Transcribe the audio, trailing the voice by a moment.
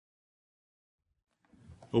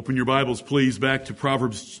Open your Bibles, please, back to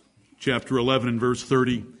Proverbs chapter 11 and verse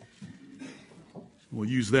 30. We'll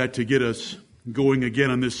use that to get us going again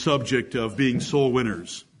on this subject of being soul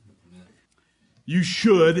winners. You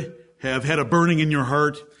should have had a burning in your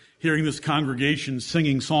heart hearing this congregation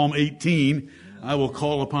singing Psalm 18, I will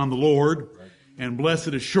call upon the Lord, and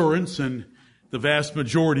blessed assurance, and the vast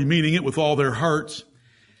majority meaning it with all their hearts.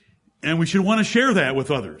 And we should want to share that with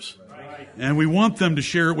others. And we want them to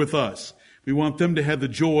share it with us. We want them to have the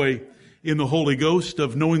joy in the Holy Ghost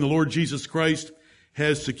of knowing the Lord Jesus Christ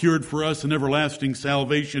has secured for us an everlasting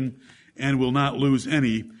salvation and will not lose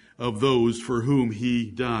any of those for whom He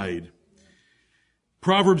died.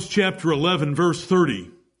 Proverbs chapter 11, verse 30.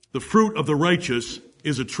 The fruit of the righteous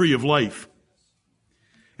is a tree of life,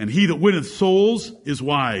 and he that winneth souls is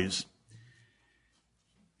wise.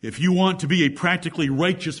 If you want to be a practically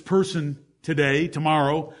righteous person today,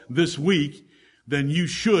 tomorrow, this week, then you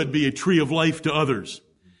should be a tree of life to others.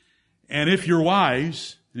 And if you're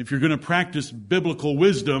wise, and if you're going to practice biblical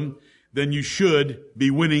wisdom, then you should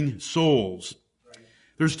be winning souls.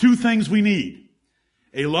 There's two things we need: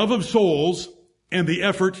 a love of souls and the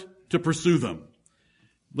effort to pursue them.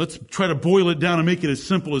 Let's try to boil it down and make it as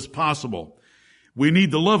simple as possible. We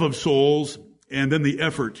need the love of souls and then the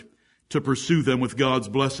effort to pursue them with God's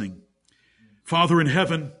blessing. Father in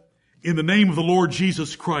heaven, in the name of the Lord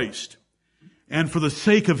Jesus Christ, and for the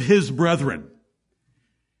sake of His brethren,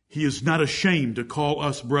 He is not ashamed to call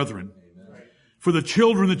us brethren. For the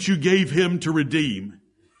children that you gave Him to redeem,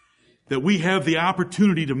 that we have the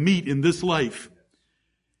opportunity to meet in this life,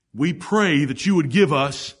 we pray that you would give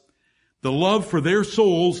us the love for their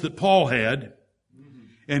souls that Paul had,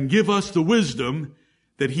 and give us the wisdom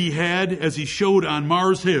that he had as he showed on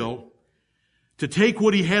Mars Hill, to take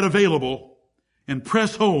what he had available and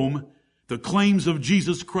press home the claims of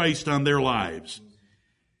Jesus Christ on their lives.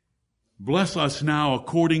 Bless us now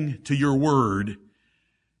according to your word,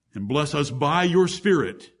 and bless us by your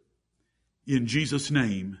Spirit. In Jesus'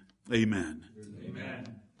 name, amen.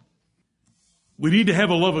 Amen. We need to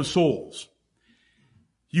have a love of souls.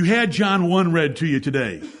 You had John 1 read to you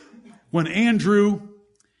today. When Andrew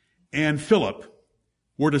and Philip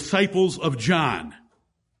were disciples of John,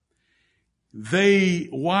 they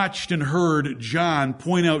watched and heard John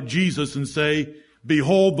point out Jesus and say,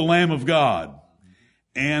 "Behold the Lamb of God."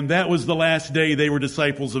 And that was the last day they were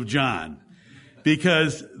disciples of John,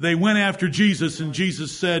 because they went after Jesus, and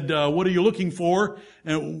Jesus said, what are you looking for?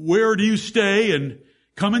 And where do you stay? And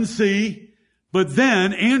come and see. But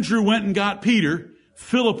then Andrew went and got Peter.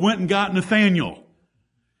 Philip went and got Nathanael,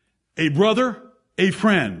 a brother, a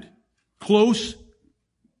friend, close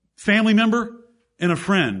family member and a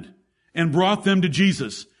friend, and brought them to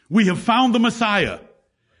Jesus. We have found the Messiah.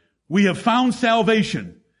 We have found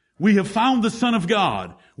salvation. We have found the Son of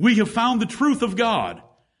God. We have found the truth of God.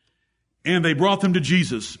 And they brought them to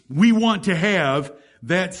Jesus. We want to have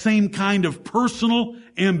that same kind of personal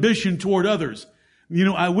ambition toward others. You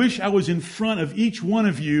know, I wish I was in front of each one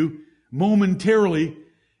of you momentarily,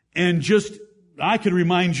 and just, I could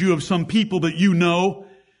remind you of some people that you know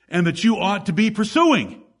and that you ought to be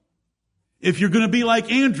pursuing. If you're going to be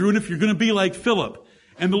like Andrew, and if you're going to be like Philip.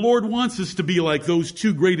 And the Lord wants us to be like those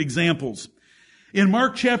two great examples. In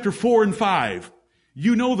Mark chapter 4 and 5,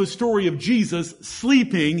 you know the story of Jesus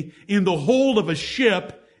sleeping in the hold of a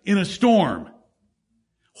ship in a storm.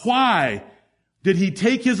 Why did he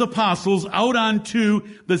take his apostles out onto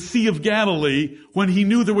the Sea of Galilee when he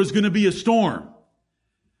knew there was going to be a storm?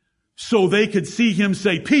 So they could see him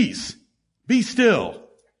say, "Peace, be still."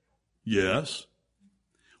 Yes.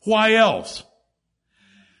 Why else?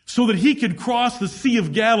 So that he could cross the Sea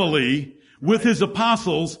of Galilee with his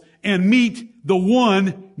apostles and meet the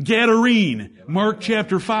one Gadarene. Mark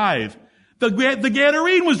chapter 5. The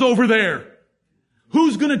Gadarene was over there.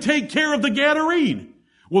 Who's going to take care of the Gadarene?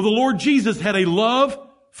 Well, the Lord Jesus had a love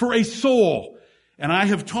for a soul. And I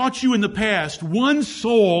have taught you in the past, one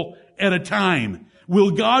soul at a time.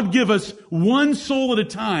 Will God give us one soul at a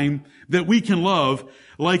time that we can love,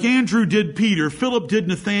 like Andrew did Peter, Philip did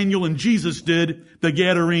Nathanael, and Jesus did the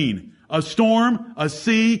Gadarene? A storm, a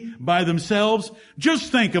sea by themselves.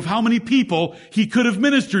 Just think of how many people he could have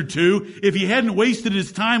ministered to if he hadn't wasted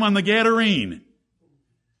his time on the Gadarene.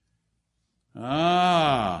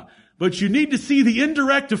 But you need to see the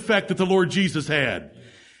indirect effect that the Lord Jesus had.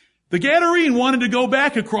 The Gadarene wanted to go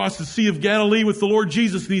back across the Sea of Galilee with the Lord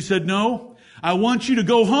Jesus, and he said, "No, I want you to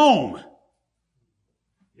go home."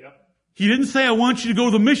 Yep. He didn't say, "I want you to go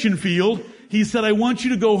to the mission field." He said, "I want you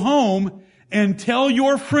to go home and tell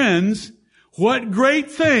your friends what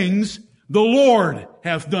great things the Lord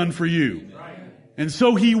hath done for you." Right. And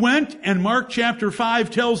so he went, and Mark chapter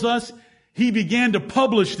 5 tells us he began to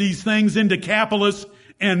publish these things in Decapolis,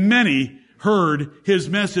 and many heard his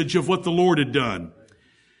message of what the Lord had done.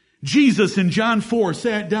 Jesus in John 4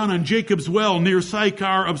 sat down on Jacob's well near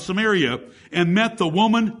Sychar of Samaria and met the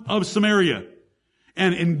woman of Samaria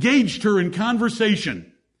and engaged her in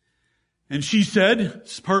conversation. And she said,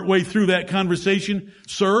 partway through that conversation,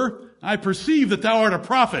 "Sir, I perceive that thou art a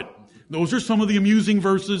prophet." Those are some of the amusing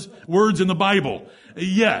words in the Bible.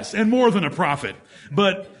 Yes, and more than a prophet.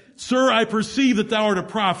 But, "Sir, I perceive that thou art a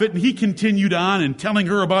prophet." And he continued on and telling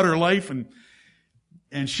her about her life.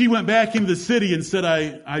 And she went back into the city and said,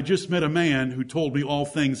 I just met a man who told me all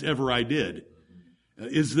things ever I did.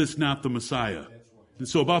 Is this not the Messiah? And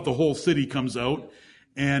so about the whole city comes out,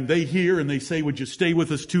 and they hear and they say, "Would you stay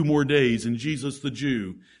with us 2 more days?" And Jesus the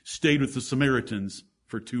Jew stayed with the Samaritans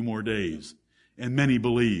for 2 more days. And many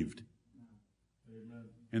believed.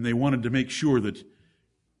 And they wanted to make sure that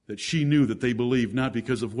she knew that they believed, not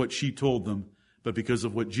because of what she told them, but because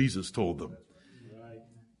of what Jesus told them.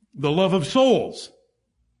 The love of souls.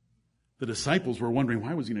 The disciples were wondering,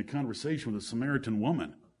 why was he in a conversation with a Samaritan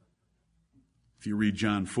woman? If you read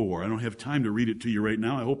John 4, I don't have time to read it to you right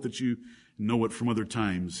now. I hope that you know it from other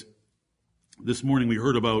times. This morning we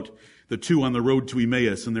heard about the 2 on the road to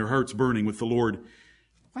Emmaus and their hearts burning with the Lord.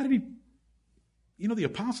 Why did the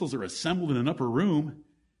apostles are assembled in an upper room.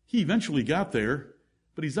 He eventually got there,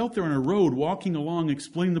 but he's out there on a road walking along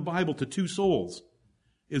explaining the Bible to 2 souls.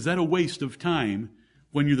 Is that a waste of time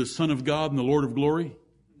when you're the Son of God and the Lord of glory?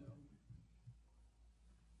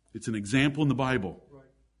 It's an example in the Bible.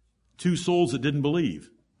 2 souls that didn't believe.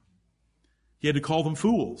 He had to call them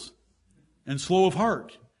fools and slow of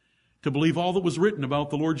heart to believe all that was written about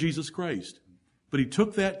the Lord Jesus Christ. But he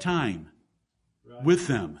took that time with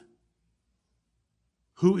them.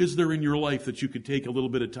 Who is there in your life that you could take a little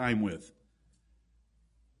bit of time with?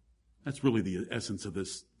 That's really the essence of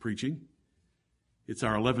this preaching. It's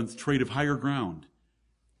our 11th trait of higher ground.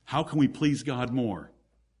 How can we please God more?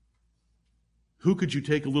 Who could you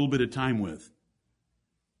take a little bit of time with?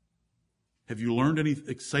 Have you learned any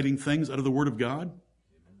exciting things out of the Word of God?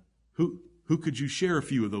 Who could you share a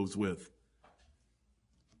few of those with?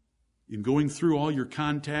 In going through all your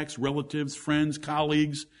contacts, relatives, friends,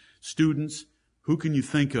 colleagues, students, who can you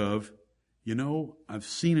think of? I've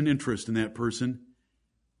seen an interest in that person.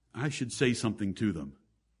 I should say something to them.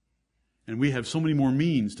 And we have so many more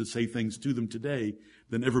means to say things to them today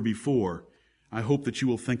than ever before. I hope that you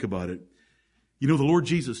will think about it. The Lord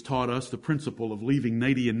Jesus taught us the principle of leaving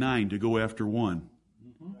 99 to go after one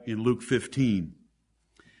in Luke 15.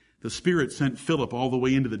 The Spirit sent Philip all the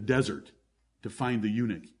way into the desert to find the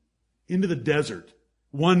eunuch. Into the desert.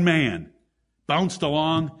 One man bounced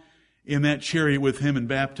along in that chariot with him and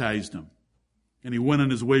baptized him. And he went on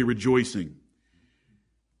his way rejoicing.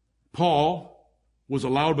 Paul was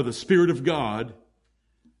allowed by the Spirit of God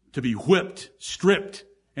to be whipped, stripped,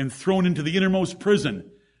 and thrown into the innermost prison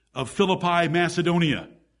of Philippi, Macedonia.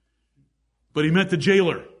 But he met the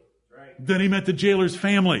jailer. Right. Then he met the jailer's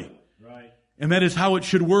family. Right. And that is how it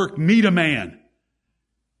should work. Meet a man.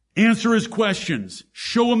 Answer his questions.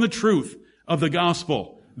 Show him the truth of the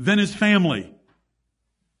gospel. Then his family.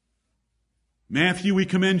 Matthew, we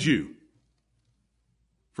commend you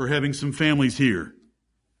for having some families here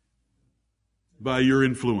by your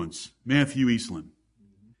influence. Matthew Eastland.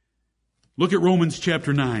 Look at Romans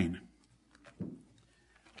chapter 9.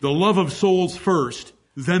 The love of souls first,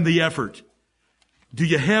 then the effort. Do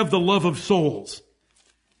you have the love of souls?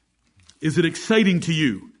 Is it exciting to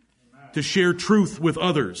you to share truth with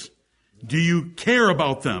others? Do you care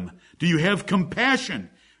about them? Do you have compassion?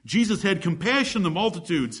 Jesus had compassion on the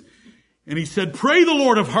multitudes, and he said, "Pray the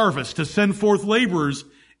Lord of harvest to send forth laborers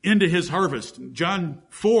into his harvest." John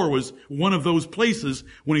 4 was one of those places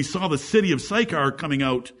when he saw the city of Sychar coming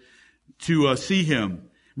out to see him.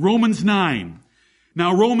 Romans 9.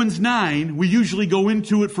 Now, Romans 9, we usually go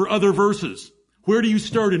into it for other verses. Where do you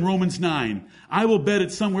start in Romans 9? I will bet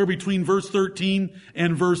it's somewhere between verse 13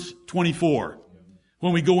 and verse 24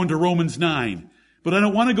 when we go into Romans 9. But I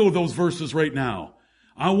don't want to go to those verses right now.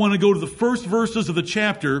 I want to go to the first verses of the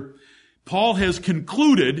chapter. Paul has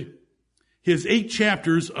concluded his 8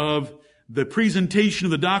 chapters of the presentation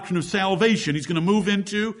of the doctrine of salvation. He's going to move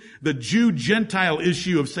into the Jew-Gentile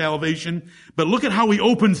issue of salvation. But look at how he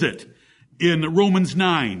opens it in Romans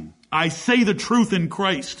 9. I say the truth in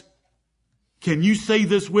Christ. Can you say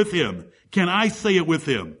this with him? Can I say it with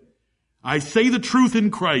him? I say the truth in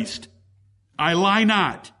Christ. I lie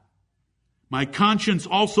not. My conscience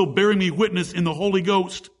also bearing me witness in the Holy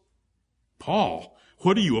Ghost. Paul,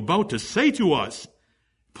 what are you about to say to us?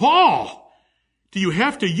 Paul, Do you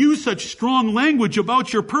have to use such strong language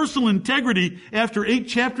about your personal integrity after 8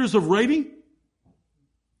 chapters of writing?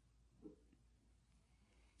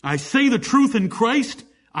 I say the truth in Christ,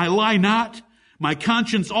 I lie not, my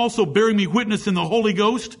conscience also bearing me witness in the Holy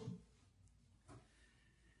Ghost,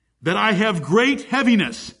 that I have great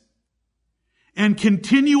heaviness and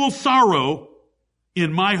continual sorrow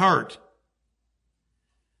in my heart.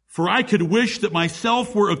 For I could wish that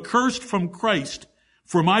myself were accursed from Christ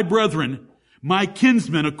for my brethren, my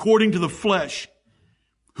kinsmen according to the flesh,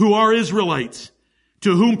 who are Israelites,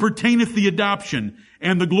 to whom pertaineth the adoption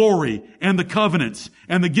and the glory and the covenants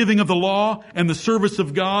and the giving of the law and the service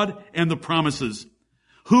of God and the promises,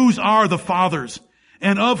 whose are the fathers,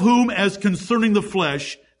 and of whom as concerning the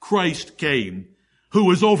flesh Christ came, who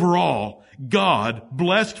is over all, God,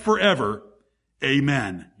 blessed forever.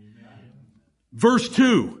 Amen. Verse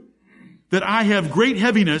 2, that I have great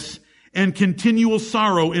heaviness and continual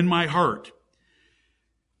sorrow in my heart.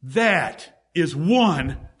 That is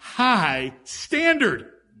one high standard.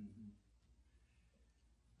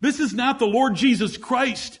 This is not the Lord Jesus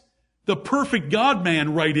Christ, the perfect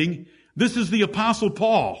God-man writing. This is the Apostle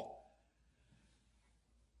Paul.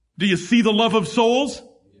 Do you see the love of souls?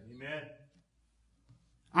 Amen.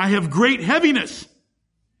 I have great heaviness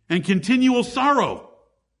and continual sorrow.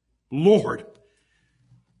 Lord,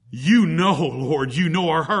 you know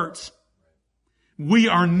our hearts. We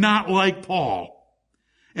are not like Paul,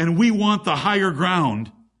 and we want the higher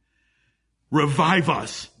ground. Revive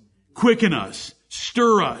us, quicken us,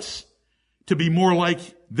 stir us to be more like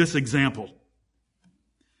this example.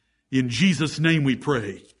 In Jesus' name we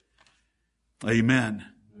pray. Amen.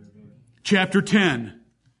 Chapter 10,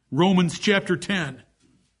 Romans chapter 10.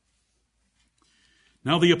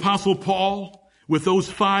 Now the Apostle Paul, with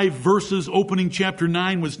those 5 verses opening chapter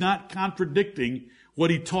 9, was not contradicting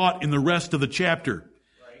what he taught in the rest of the chapter.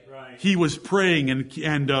 Right. He was praying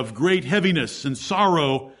and of great heaviness and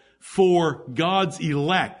sorrow for God's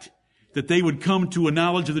elect, that they would come to a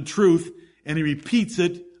knowledge of the truth, and he repeats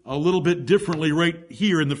it a little bit differently right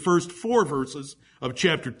here in the first 4 verses of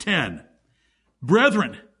chapter 10.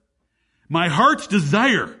 Brethren, my heart's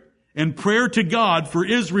desire and prayer to God for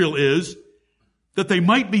Israel is that they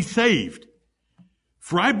might be saved.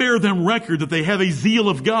 For I bear them record that they have a zeal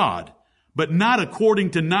of God, but not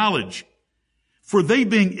according to knowledge. For they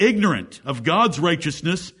being ignorant of God's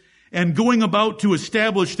righteousness and going about to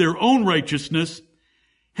establish their own righteousness,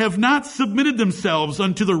 have not submitted themselves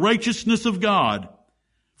unto the righteousness of God.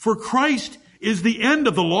 For Christ is the end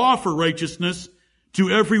of the law for righteousness to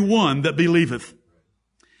every one that believeth.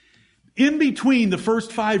 In between the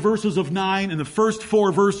first 5 verses of 9 and the first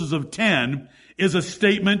 4 verses of 10 is a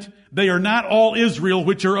statement, they are not all Israel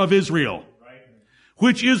which are of Israel. Right.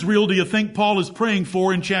 Which Israel do you think Paul is praying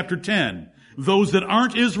for in chapter 10? Those that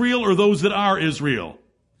aren't Israel or those that are Israel?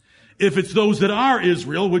 If it's those that are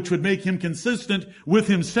Israel, which would make him consistent with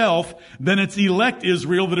himself, then it's elect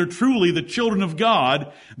Israel that are truly the children of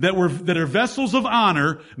God, that are vessels of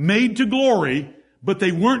honor, made to glory, but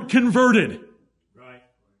they weren't converted. Right.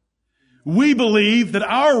 We believe that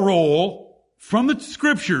our role from the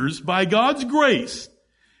Scriptures, by God's grace,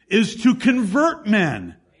 is to convert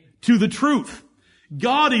men to the truth.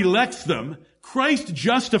 God elects them. Christ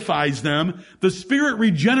justifies them, the Spirit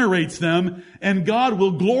regenerates them, and God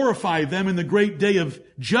will glorify them in the great day of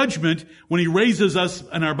judgment when He raises us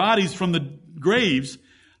and our bodies from the graves,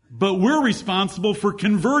 but we're responsible for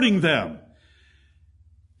converting them.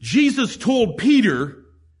 Jesus told Peter,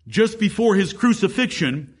 just before His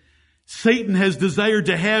crucifixion, Satan has desired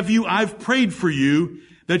to have you. I've prayed for you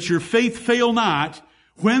that your faith fail not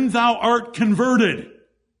when thou art converted.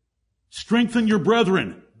 Strengthen your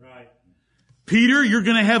brethren. Peter, you're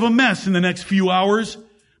going to have a mess in the next few hours,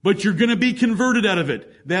 but you're going to be converted out of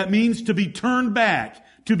it. That means to be turned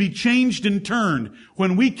back, to be changed and turned.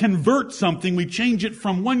 When we convert something, we change it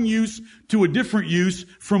from one use to a different use,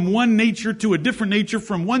 from one nature to a different nature,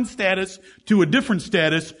 from one status to a different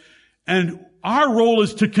status. And our role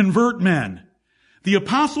is to convert men. The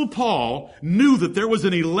Apostle Paul knew that there was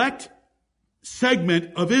an elect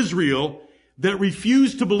segment of Israel that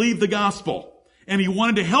refused to believe the gospel. And he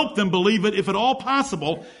wanted to help them believe it, if at all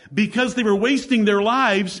possible, because they were wasting their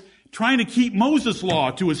lives trying to keep Moses' law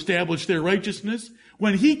to establish their righteousness,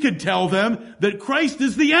 when he could tell them that Christ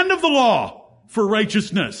is the end of the law for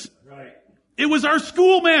righteousness. Right. It was our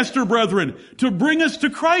schoolmaster, brethren, to bring us to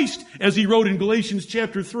Christ, as he wrote in Galatians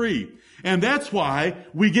chapter 3. And that's why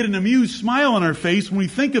we get an amused smile on our face when we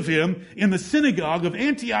think of him in the synagogue of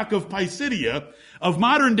Antioch of Pisidia, of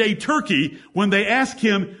modern-day Turkey, when they ask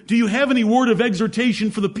him, do you have any word of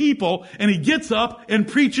exhortation for the people? And he gets up and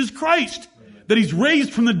preaches Christ, that he's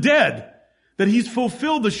raised from the dead, that he's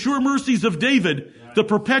fulfilled the sure mercies of David, the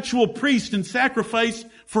perpetual priest and sacrifice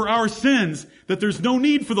for our sins, that there's no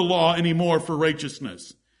need for the law anymore for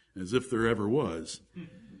righteousness, as if there ever was,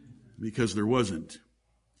 because there wasn't.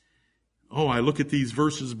 Oh, I look at these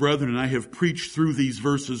verses, brethren, and I have preached through these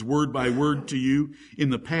verses word by word to you in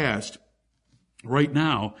the past. Right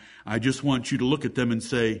now, I just want you to look at them and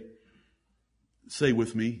say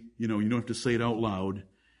with me, you don't have to say it out loud,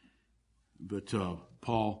 but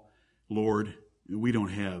Paul, Lord, we don't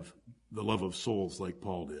have the love of souls like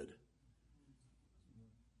Paul did.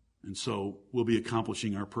 And so we'll be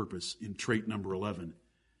accomplishing our purpose in trait number 11,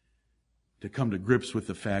 to come to grips with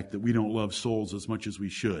the fact that we don't love souls as much as we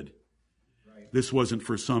should. Right. This wasn't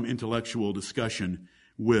for some intellectual discussion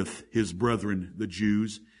with his brethren, the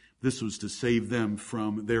Jews. This was to save them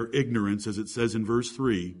from their ignorance, as it says in verse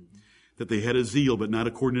 3, that they had a zeal, but not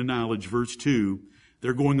according to knowledge. Verse 2,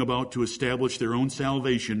 they're going about to establish their own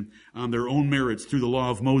salvation on their own merits through the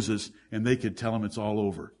law of Moses, and they could tell them it's all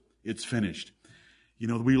over. It's finished.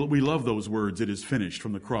 We love those words, it is finished,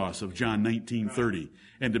 from the cross of John 19:30.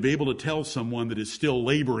 And to be able to tell someone that is still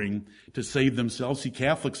laboring to save themselves, see,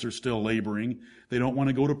 Catholics are still laboring. They don't want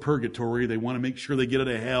to go to purgatory. They want to make sure they get out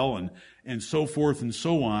of hell and so forth and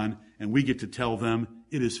so on. And we get to tell them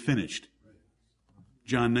it is finished.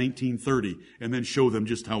 John 19:30. And then show them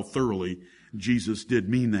just how thoroughly Jesus did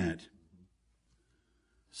mean that.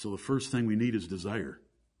 So the first thing we need is desire.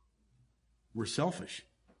 We're selfish.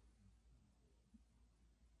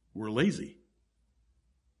 We're lazy.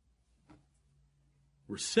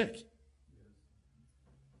 We're sick.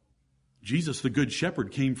 Jesus, the Good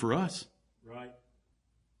Shepherd, came for us. Right.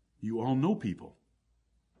 You all know people.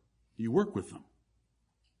 You work with them.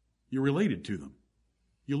 You're related to them.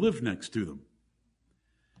 You live next to them.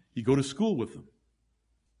 You go to school with them.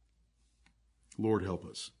 Lord, help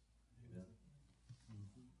us. Amen.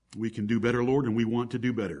 We can do better, Lord, and we want to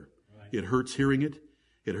do better. Right. It hurts hearing it.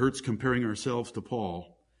 It hurts comparing ourselves to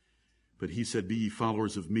Paul. But he said, be ye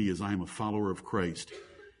followers of me as I am a follower of Christ.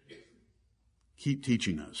 Keep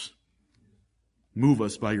teaching us. Move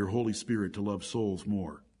us by your Holy Spirit to love souls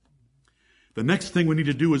more. The next thing we need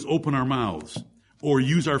to do is open our mouths, or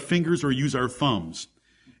use our fingers or use our thumbs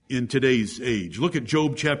in today's age. Look at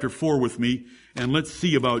Job chapter 4 with me, and let's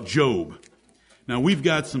see about Job. Now, we've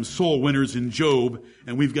got some soul winners in Job,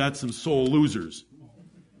 and we've got some soul losers.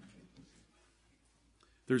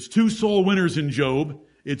 There's 2 soul winners in Job.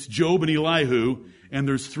 It's Job and Elihu, and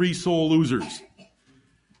there's 3 soul losers.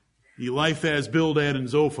 Eliphaz, Bildad, and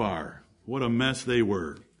Zophar. What a mess they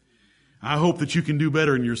were. I hope that you can do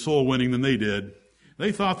better in your soul winning than they did.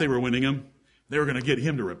 They thought they were winning him. They were going to get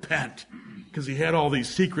him to repent because he had all these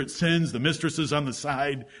secret sins, the mistresses on the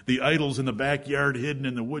side, the idols in the backyard hidden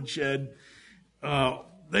in the woodshed.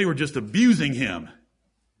 They were just abusing him.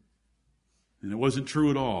 And it wasn't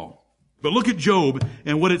true at all. But look at Job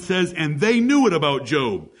and what it says, and they knew it about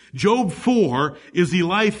Job. Job 4 is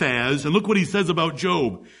Eliphaz, and look what he says about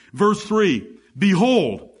Job. Verse 3,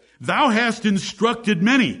 behold, thou hast instructed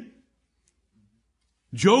many.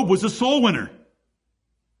 Job was a soul winner.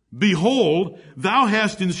 Behold, thou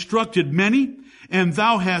hast instructed many, and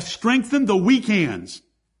thou hast strengthened the weak hands.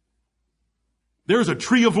 There's a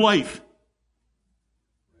tree of life.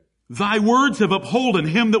 Thy words have upholden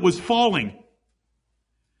him that was falling.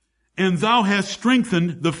 And thou hast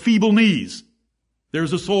strengthened the feeble knees.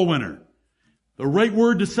 There's a soul winner. The right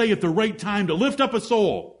word to say at the right time to lift up a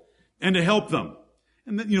soul and to help them.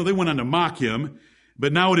 And then, they went on to mock him,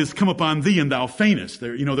 but now it has come upon thee and thou faintest.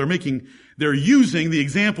 They're using the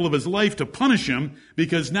example of his life to punish him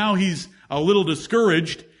because now he's a little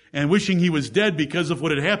discouraged and wishing he was dead because of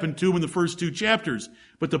what had happened to him in the first 2 chapters.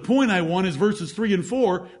 But the point I want is verses 3 and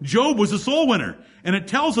 4. Job was a soul winner. And it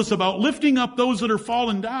tells us about lifting up those that are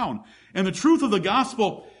fallen down. And the truth of the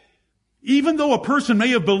gospel, even though a person may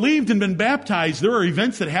have believed and been baptized, there are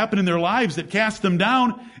events that happen in their lives that cast them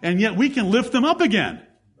down, and yet we can lift them up again.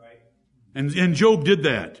 Right. And Job did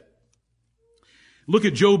that. Look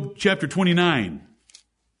at Job chapter 29.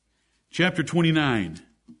 Chapter 29.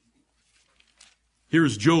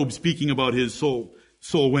 Here's Job speaking about his soul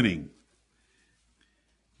winning.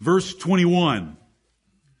 Verse 21.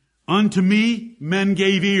 Unto me men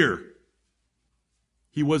gave ear.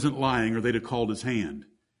 He wasn't lying or they'd have called his hand.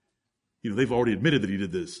 They've already admitted that he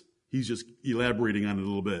did this. He's just elaborating on it a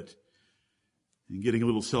little bit and getting a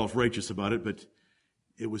little self-righteous about it, but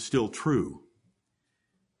it was still true.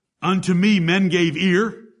 Unto me men gave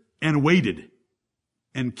ear and waited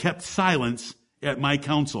and kept silence at my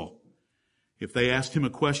counsel. If they asked him a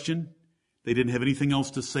question, they didn't have anything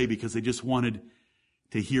else to say because they just wanted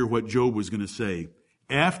to hear what Job was going to say.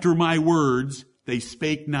 After my words, they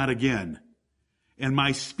spake not again. and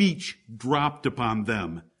my speech dropped upon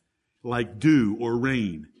them like dew or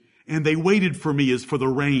rain. And they waited for me as for the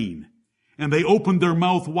rain, and they opened their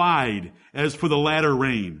mouth wide as for the latter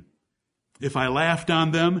rain. If I laughed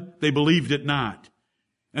on them, they believed it not,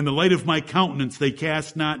 and the light of my countenance they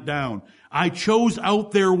cast not down. I chose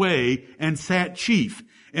out their way, and sat chief,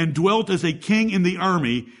 and dwelt as a king in the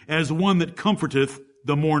army, as one that comforteth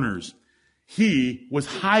the mourners. He was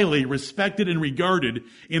highly respected and regarded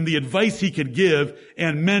in the advice he could give,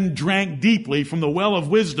 and men drank deeply from the well of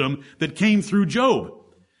wisdom that came through Job.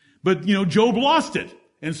 But, Job lost it.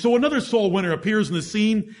 And so another soul winner appears in the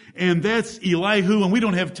scene, and that's Elihu, and we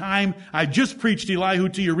don't have time. I just preached Elihu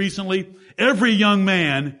to you recently. Every young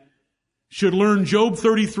man should learn Job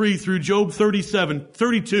 33 through Job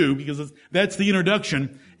 32, because that's the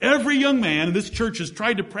introduction. Every young man, and this church has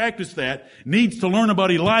tried to practice that, needs to learn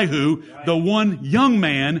about Elihu, the one young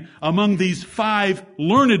man among these 5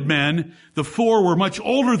 learned men. The 4 were much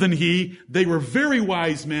older than he. They were very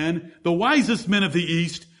wise men, the wisest men of the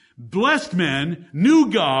East, blessed men, knew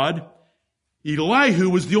God. Elihu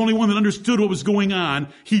was the only one that understood what was going on.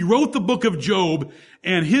 He wrote the book of Job,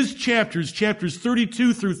 and his chapters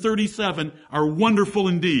 32 through 37, are wonderful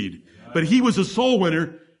indeed. But he was a soul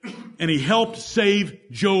winner, and he helped save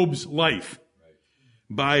Job's life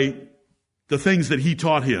by the things that he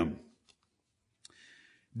taught him.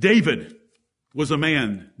 David was a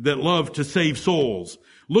man that loved to save souls.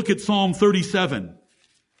 Look at Psalm 37.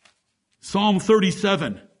 Psalm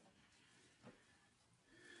 37.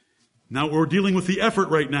 Now we're dealing with the effort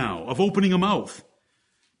right now of opening a mouth.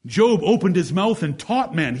 Job opened his mouth and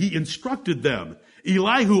taught men. He instructed them.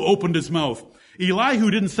 Elihu opened his mouth.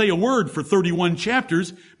 Elihu didn't say a word for 31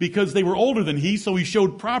 chapters because they were older than he, so he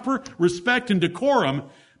showed proper respect and decorum,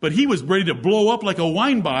 but he was ready to blow up like a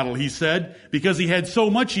wine bottle, he said, because he had so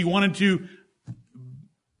much he wanted to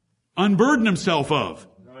unburden himself of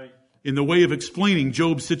in the way of explaining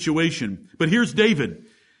Job's situation. But here's David.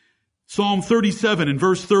 Psalm 37 and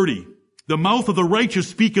verse 30. The mouth of the righteous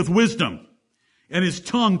speaketh wisdom, and his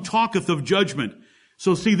tongue talketh of judgment.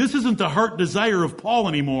 So see, this isn't the heart desire of Paul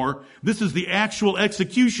anymore. This is the actual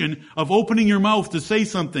execution of opening your mouth to say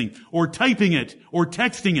something, or typing it, or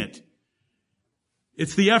texting it.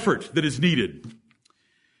 It's the effort that is needed.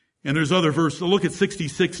 And there's other verses. Look at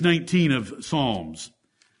 66:19 of Psalms.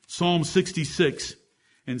 Psalm 66,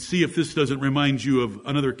 and see if this doesn't remind you of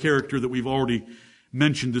another character that we've already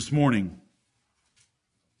mentioned this morning.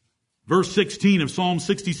 Verse 16 of Psalm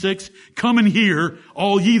 66, come and hear,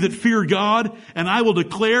 all ye that fear God, and I will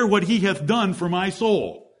declare what he hath done for my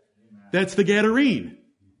soul. That's the Gadarene.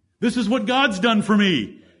 This is what God's done for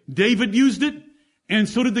me. David used it, and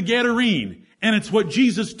so did the Gadarene. And it's what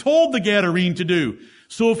Jesus told the Gadarene to do.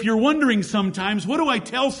 So if you're wondering sometimes, what do I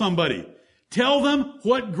tell somebody? Tell them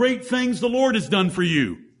what great things the Lord has done for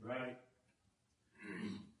you.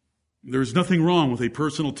 There's nothing wrong with a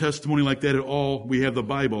personal testimony like that at all. We have the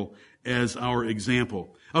Bible as our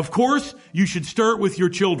example. Of course, you should start with your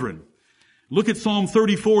children. Look at Psalm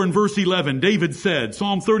 34 and verse 11. David said,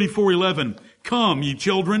 Psalm 34:11, come, ye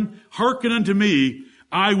children, hearken unto me.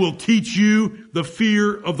 I will teach you the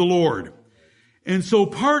fear of the Lord. And so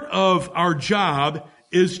part of our job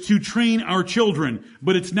is to train our children,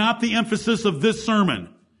 but it's not the emphasis of this sermon.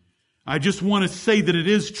 I just want to say that it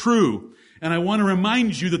is true. And I want to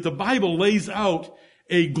remind you that the Bible lays out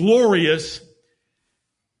a glorious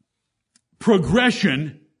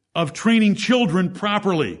progression of training children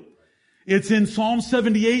properly. It's in Psalm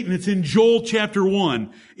 78 and it's in Joel chapter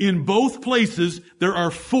 1. In both places, there are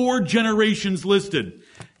 4 generations listed.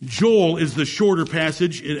 Joel is the shorter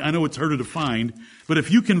passage. I know it's harder to find, but if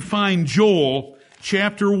you can find Joel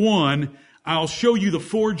chapter 1, I'll show you the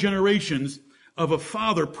 4 generations of a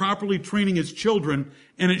father properly training his children,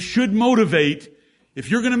 and it should motivate, if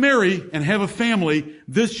you're going to marry and have a family,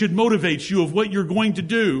 this should motivate you of what you're going to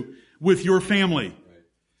do with your family.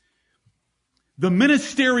 The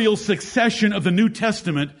ministerial succession of the New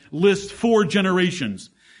Testament lists 4 generations.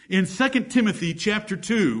 In 2 Timothy chapter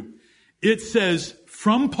 2, it says,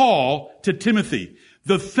 from Paul to Timothy,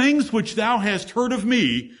 the things which thou hast heard of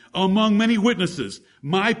me among many witnesses,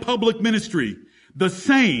 my public ministry, the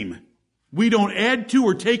same, we don't add to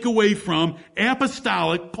or take away from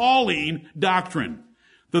apostolic, Pauline doctrine.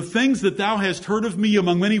 The things that thou hast heard of me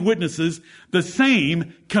among many witnesses, the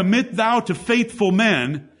same commit thou to faithful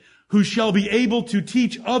men who shall be able to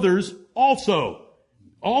teach others also.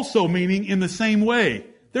 Also meaning in the same way.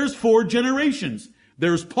 There's 4 generations.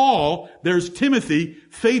 There's Paul, there's Timothy,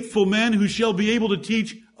 faithful men who shall be able to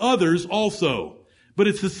teach others also. But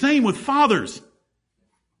it's the same with fathers.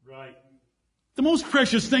 Right. The most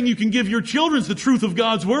precious thing you can give your children is the truth of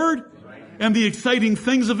God's Word. Right. and the exciting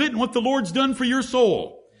things of it and what the Lord's done for your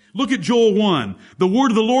soul. Look at Joel 1. The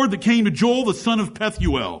word of the Lord that came to Joel, the son of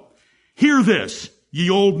Pethuel. Hear this, ye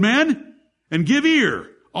old men, and give ear,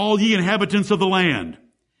 all ye inhabitants of the land.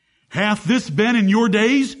 Hath this been in your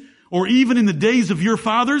days, or even in the days of your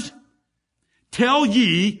fathers? Tell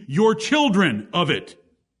ye your children of it.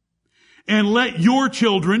 And let your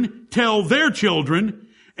children tell their children,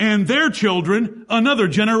 and their children another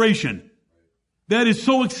generation. That is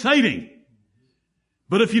so exciting.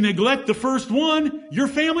 But if you neglect the first one, your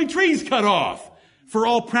family tree's cut off for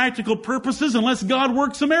all practical purposes unless God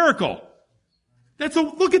works a miracle.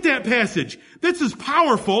 Look at that passage. That's as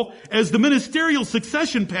powerful as the ministerial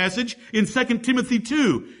succession passage in 2 Timothy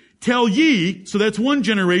 2. Tell ye, so that's one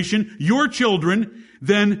generation, your children,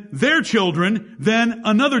 then their children, then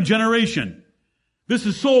another generation. This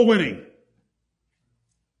is soul winning.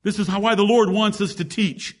 This is why the Lord wants us to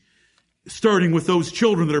teach, starting with those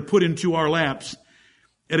children that are put into our laps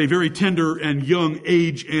at a very tender and young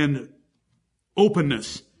age and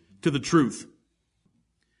openness to the truth.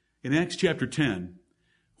 In Acts chapter 10,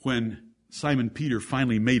 when Simon Peter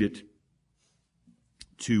finally made it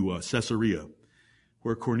to Caesarea,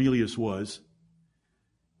 where Cornelius was,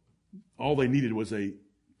 all they needed was a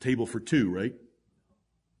table for two, right?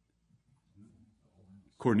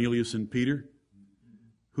 Cornelius and Peter.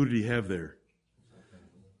 Who did he have there?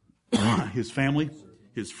 His family,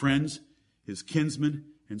 his friends, his kinsmen,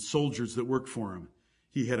 and soldiers that worked for him.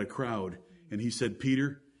 He had a crowd, and he said,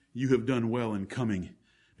 Peter, you have done well in coming,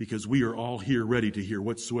 because we are all here ready to hear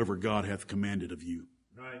whatsoever God hath commanded of you.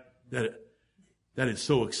 Right. That is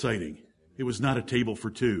so exciting. It was not a table for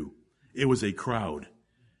two. It was a crowd.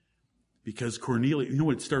 Because Cornelius, you know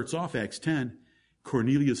what it starts off, Acts 10,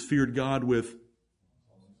 Cornelius feared God with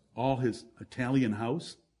all his Italian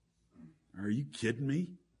house. Are you kidding me?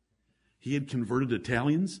 He had converted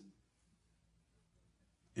Italians.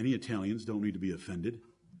 Any Italians don't need to be offended.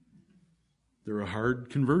 They're a hard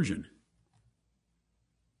conversion.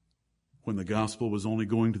 When the gospel was only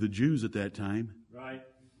going to the Jews at that time. Right.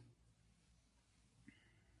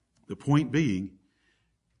 The point being,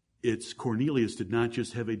 it's Cornelius did not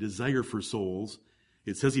just have a desire for souls.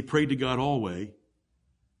 It says he prayed to God always,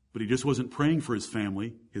 but he just wasn't praying for his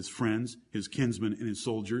family, his friends, his kinsmen, and his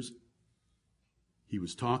soldiers. He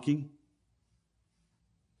was talking,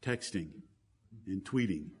 texting, and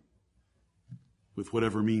tweeting with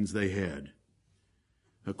whatever means they had.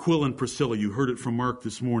 Aquila and Priscilla, you heard it from Mark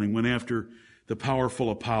this morning, went after the powerful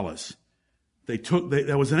Apollos.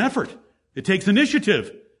 That was an effort. It takes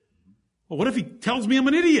initiative. Well, what if he tells me I'm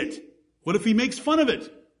an idiot? What if he makes fun of it?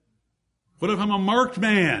 What if I'm a marked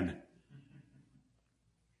man?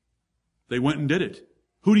 They went and did it.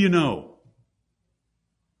 Who do you know?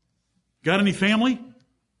 Got any family?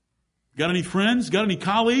 Got any friends? Got any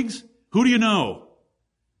colleagues? Who do you know?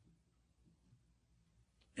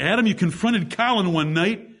 Adam, you confronted Colin one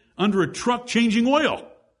night under a truck changing oil.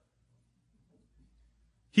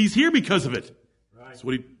 He's here because of it.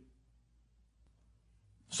 Right.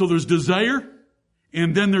 So there's desire,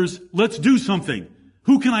 and then there's let's do something.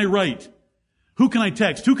 Who can I write? Who can I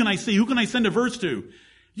text? Who can I see? Who can I send a verse to?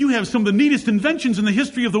 You have some of the neatest inventions in the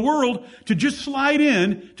history of the world to just slide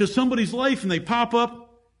in to somebody's life and they pop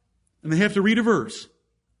up and they have to read a verse.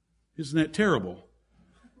 Isn't that terrible?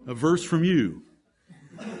 A verse from you.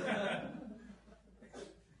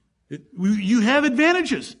 You have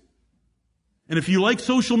advantages. And if you like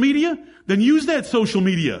social media, then use that social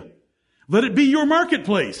media. Let it be your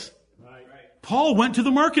marketplace. Right. Paul went to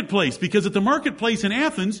the marketplace because at the marketplace in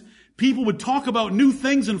Athens, people would talk about new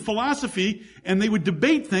things in philosophy and they would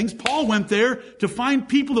debate things. Paul went there to find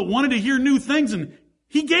people that wanted to hear new things, and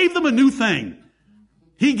he gave them a new thing.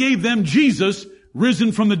 He gave them Jesus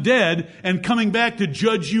risen from the dead and coming back to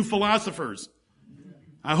judge you philosophers.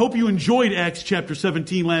 I hope you enjoyed Acts chapter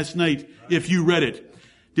 17 last night if you read it.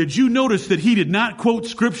 Did you notice that he did not quote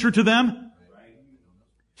Scripture to them?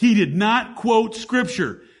 He did not quote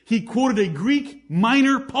Scripture. He quoted a Greek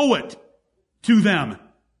minor poet to them.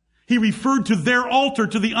 He referred to their altar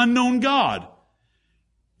to the unknown God.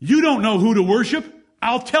 You don't know who to worship.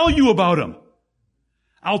 I'll tell you about him.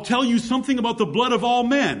 I'll tell you something about the blood of all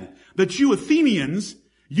men, that you Athenians,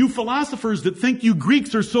 you philosophers that think you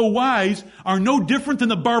Greeks are so wise, are no different than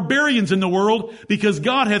the barbarians in the world, because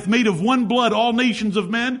God hath made of one blood all nations of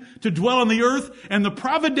men to dwell on the earth, and the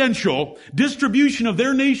providential distribution of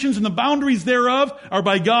their nations and the boundaries thereof are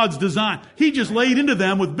by God's design. He just laid into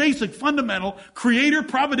them with basic, fundamental, creator,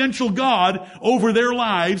 providential God over their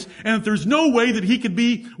lives, and that there's no way that he could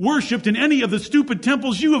be worshipped in any of the stupid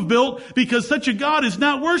temples you have built, because such a God is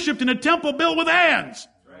not worshipped in a temple built with hands.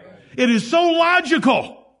 It is so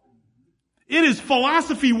logical. It is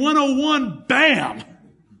philosophy 101, bam!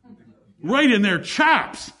 Right in their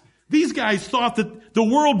chops. These guys thought that the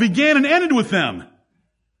world began and ended with them.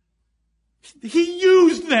 He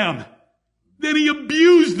used them. Then he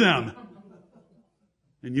abused them.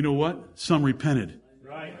 And you know what? Some repented.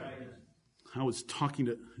 Right. I was talking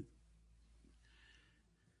to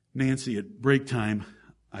Nancy at break time.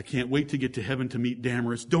 I can't wait to get to heaven to meet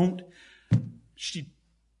Damaris.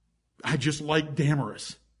 I just like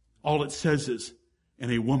Damaris. All it says is,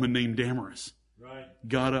 and a woman named Damaris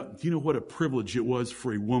got up. Do you know what a privilege it was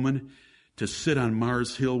for a woman to sit on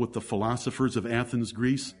Mars Hill with the philosophers of Athens,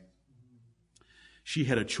 Greece? She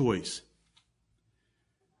had a choice.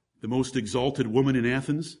 The most exalted woman in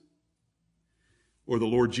Athens, or the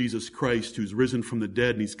Lord Jesus Christ, who's risen from the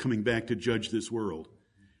dead and he's coming back to judge this world.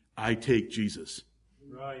 I take Jesus.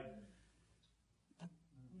 Right.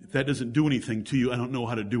 If that doesn't do anything to you, I don't know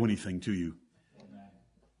how to do anything to you.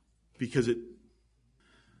 Because and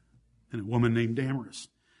a woman named Damaris.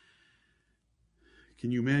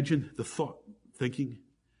 Can you imagine the thought, thinking,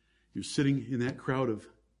 you're sitting in that crowd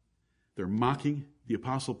they're mocking the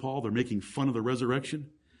Apostle Paul, they're making fun of the resurrection.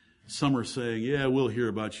 Some are saying, yeah, we'll hear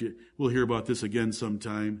about you. We'll hear about this again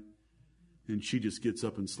sometime. And she just gets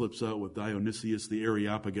up and slips out with Dionysius the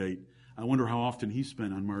Areopagite. I wonder how often he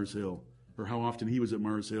spent on Mars Hill, or how often he was at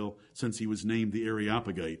Mars Hill since he was named the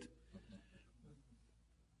Areopagite.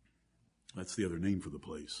 That's the other name for the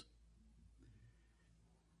place.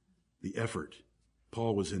 The effort.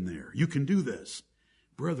 Paul was in there. You can do this.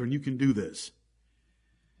 Brethren, you can do this.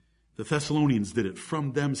 The Thessalonians did it.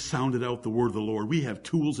 From them sounded out the word of the Lord. We have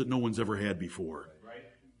tools that no one's ever had before.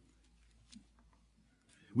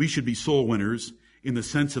 We should be soul winners in the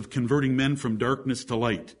sense of converting men from darkness to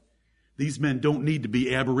light. These men don't need to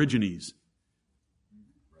be aborigines.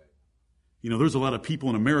 You know, there's a lot of people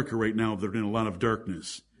in America right now that are in a lot of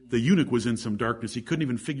darkness. The eunuch was in some darkness. He couldn't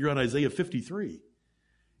even figure out Isaiah 53.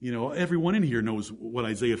 You know, everyone in here knows what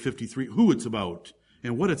Isaiah 53, who it's about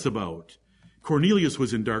and what it's about. Cornelius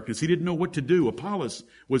was in darkness. He didn't know what to do. Apollos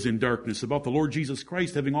was in darkness about the Lord Jesus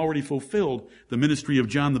Christ having already fulfilled the ministry of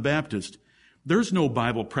John the Baptist. There's no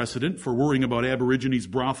Bible precedent for worrying about aborigines'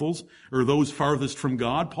 brothels or those farthest from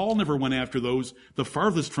God. Paul never went after those the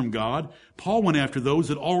farthest from God. Paul went after those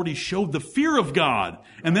that already showed the fear of God.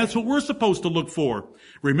 And that's what we're supposed to look for.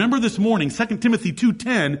 Remember this morning, 2 Timothy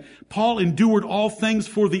 2:10, Paul endured all things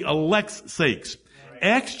for the elect's sakes.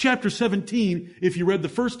 Acts chapter 17, if you read the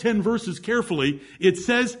first 10 verses carefully, it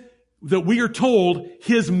says that we are told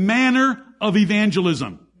his manner of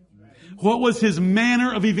evangelism. What was his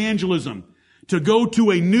manner of evangelism? To go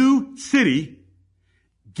to a new city,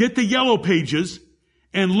 get the yellow pages,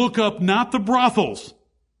 and look up not the brothels,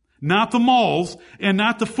 not the malls, and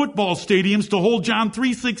not the football stadiums to hold John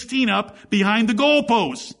 3:16 up behind the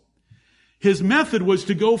goalposts. His method was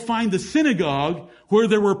to go find the synagogue where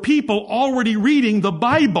there were people already reading the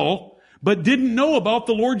Bible, but didn't know about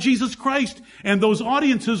the Lord Jesus Christ. And those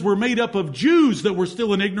audiences were made up of Jews that were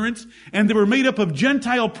still in ignorance, and they were made up of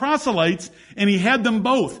Gentile proselytes, and he had them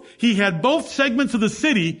both. He had both segments of the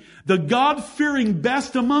city, the God-fearing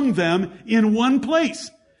best among them, in one place.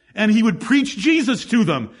 And he would preach Jesus to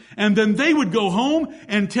them. And then they would go home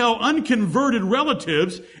and tell unconverted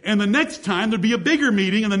relatives, and the next time there'd be a bigger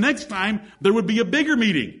meeting, and the next time there would be a bigger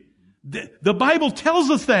meeting. The Bible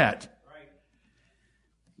tells us that.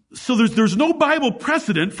 So there's no Bible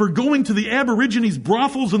precedent for going to the aborigines'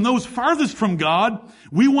 brothels and those farthest from God.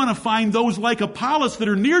 We want to find those like Apollos that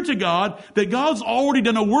are near to God, that God's already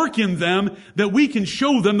done a work in them, that we can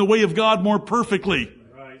show them the way of God more perfectly.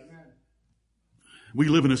 We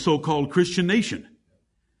live in a so-called Christian nation.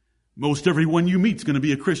 Most everyone you meet is going to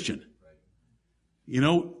be a Christian. You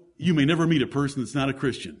know, you may never meet a person that's not a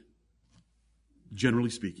Christian. Generally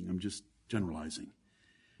speaking, I'm just generalizing.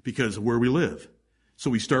 Because of where we live. So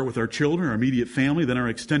we start with our children, our immediate family, then our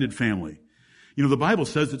extended family. You know, the Bible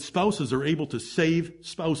says that spouses are able to save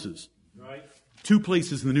spouses. Right. Two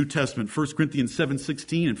places in the New Testament, 1 Corinthians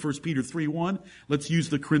 7:16 and 1 Peter 3:1. Let's use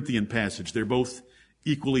the Corinthian passage. They're both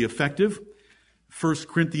equally effective. 1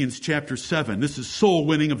 Corinthians chapter 7. This is soul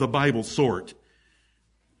winning of the Bible sort.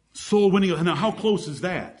 Soul winning. Now, how close is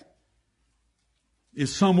that?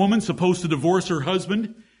 Is some woman supposed to divorce her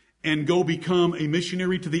husband and go become a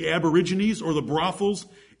missionary to the aborigines or the brothels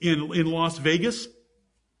in Las Vegas?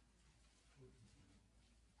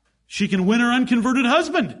 She can win her unconverted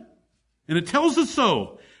husband. And it tells us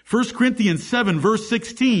so. 1 Corinthians 7 verse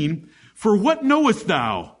 16. For what knowest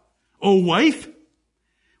thou, O wife,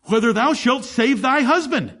 whether thou shalt save thy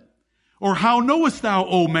husband? Or how knowest thou,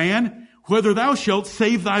 O man, whether thou shalt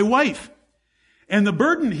save thy wife? And the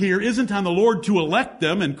burden here isn't on the Lord to elect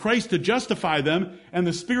them and Christ to justify them and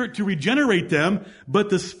the Spirit to regenerate them, but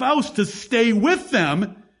the spouse to stay with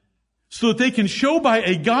them so that they can show by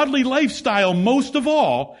a godly lifestyle most of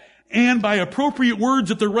all, and by appropriate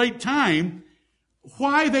words at the right time,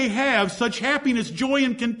 why they have such happiness, joy,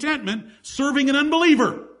 and contentment serving an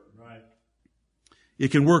unbeliever. Right.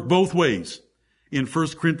 It can work both ways. In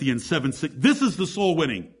 1 Corinthians 7:6, this is the soul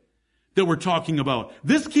winning that we're talking about.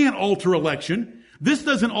 This can't alter election. This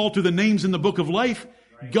doesn't alter the names in the book of life.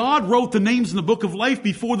 Right. God wrote the names in the book of life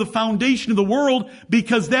before the foundation of the world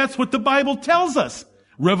because that's what the Bible tells us.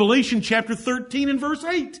 Revelation chapter 13 and verse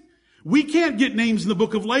 8. We can't get names in the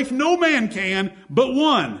book of life. No man can but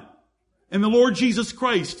one. And the Lord Jesus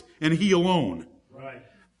Christ, and He alone. Right.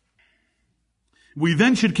 We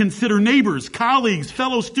then should consider neighbors, colleagues,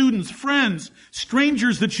 fellow students, friends,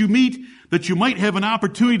 strangers that you meet, that you might have an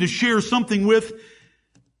opportunity to share something with,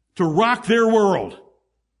 to rock their world.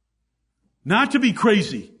 Not to be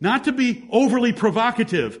crazy, not to be overly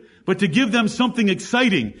provocative, but to give them something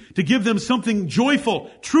exciting, to give them something joyful,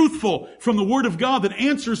 truthful from the Word of God that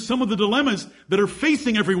answers some of the dilemmas that are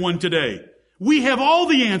facing everyone today. We have all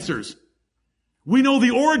the answers. We know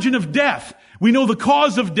the origin of death. We know the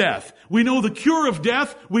cause of death. We know the cure of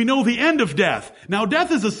death. We know the end of death. Now,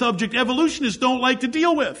 death is a subject evolutionists don't like to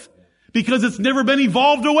deal with because it's never been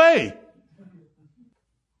evolved away.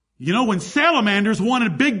 You know, when salamanders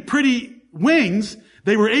wanted big, pretty wings,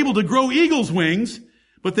 they were able to grow eagle's wings,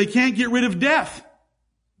 but they can't get rid of death.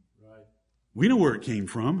 Right. We know where it came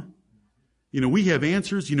from. You know, we have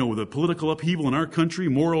answers, you know, the political upheaval in our country,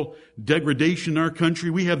 moral degradation in our country.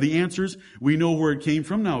 We have the answers. We know where it came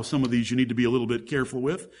from. Now, some of these you need to be a little bit careful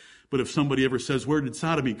with. But if somebody ever says, where did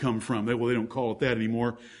sodomy come from? Well, they don't call it that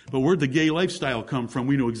anymore. But where did the gay lifestyle come from?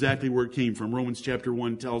 We know exactly where it came from. Romans chapter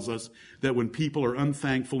 1 tells us that when people are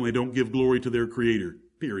unthankful and they don't give glory to their Creator,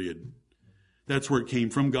 period. That's where it came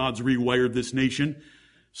from. God's rewired this nation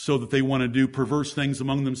so that they want to do perverse things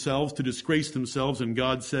among themselves, to disgrace themselves, and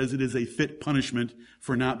God says it is a fit punishment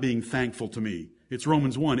for not being thankful to me. It's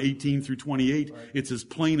Romans 1, 18 through 28. Right. It's as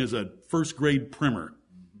plain as a first grade primer.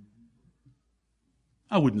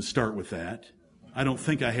 I wouldn't start with that. I don't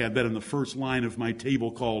think I had that in the first line of my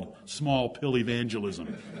table called small pill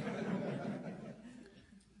evangelism.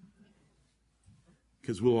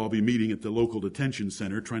 Because we'll all be meeting at the local detention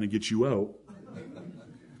center trying to get you out.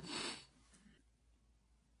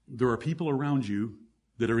 There are people around you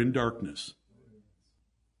that are in darkness.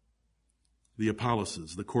 The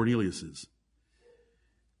Apolloses, the Corneliuses.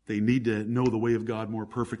 They need to know the way of God more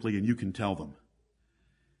perfectly, and you can tell them.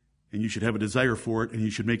 And you should have a desire for it, and you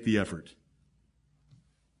should make the effort.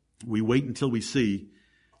 We wait until we see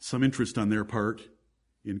some interest on their part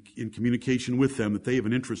in communication with them, that they have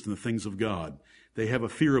an interest in the things of God. They have a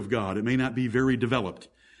fear of God. It may not be very developed.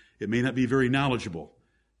 It may not be very knowledgeable.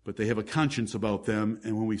 But they have a conscience about them,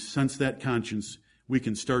 and when we sense that conscience, we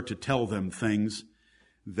can start to tell them things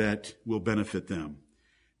that will benefit them.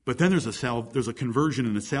 But then there's a conversion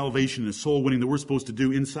and a salvation and a soul winning that we're supposed to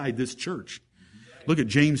do inside this church. Look at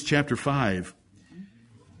James chapter 5.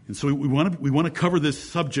 And so we want to cover this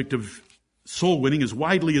subject of soul winning as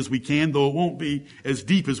widely as we can, though it won't be as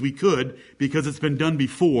deep as we could because it's been done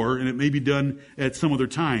before and it may be done at some other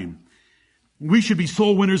time. We should be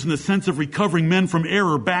soul winners in the sense of recovering men from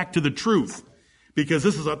error back to the truth, because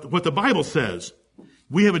this is what the Bible says.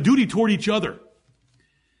 We have a duty toward each other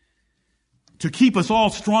to keep us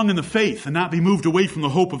all strong in the faith and not be moved away from the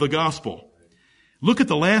hope of the gospel. Look at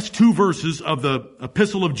the last two verses of the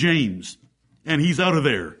epistle of James, and he's out of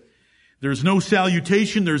there. There's no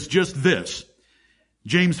salutation, there's just this.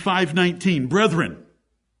 James 5:19, brethren,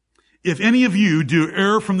 if any of you do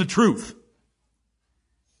err from the truth,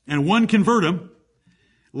 and one convert him,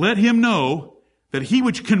 let him know that he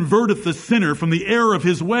which converteth the sinner from the error of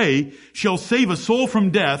his way shall save a soul from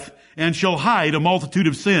death and shall hide a multitude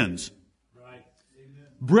of sins. Right. Amen.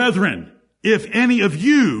 Brethren, if any of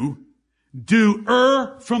you do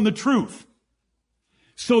err from the truth.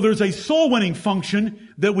 So there's a soul winning function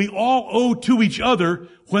that we all owe to each other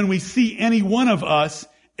when we see any one of us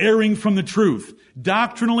erring from the truth.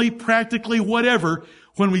 Doctrinally, practically, whatever.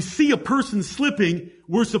 When we see a person slipping,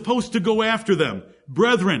 we're supposed to go after them.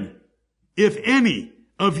 Brethren, if any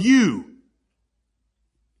of you,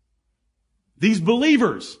 these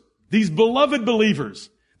believers, these beloved believers,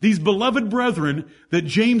 these beloved brethren that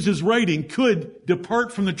James is writing could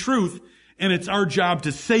depart from the truth, and it's our job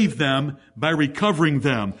to save them by recovering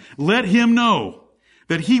them. Let him know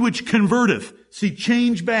that he which converteth, see,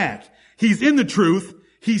 change back. He's in the truth.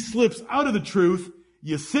 He slips out of the truth.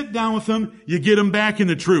 You sit down with him, you get him back in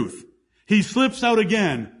the truth. He slips out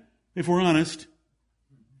again. If we're honest,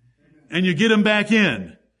 and you get him back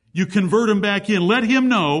in. You convert him back in. Let him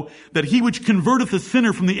know that he which converteth a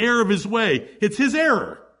sinner from the error of his way, it's his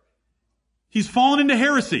error. He's fallen into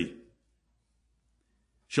heresy.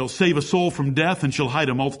 Shall save a soul from death and shall hide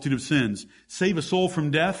a multitude of sins. Save a soul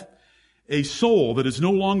from death. A soul that is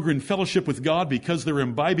no longer in fellowship with God because they're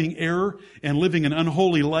imbibing error and living an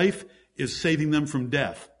unholy life is saving them from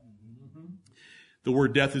death. The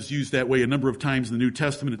word death is used that way a number of times in the New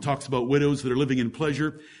Testament. It talks about widows that are living in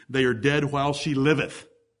pleasure. They are dead while she liveth.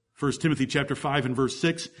 1 Timothy chapter 5 and verse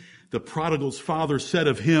 6. The prodigal's father said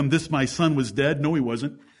of him, this my son was dead. No, he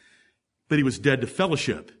wasn't. But he was dead to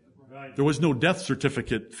fellowship. There was no death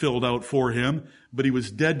certificate filled out for him, but he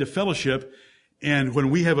was dead to fellowship. And when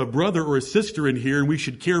we have a brother or a sister in here and we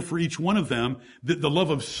should care for each one of them, the love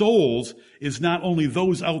of souls is not only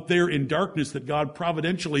those out there in darkness that God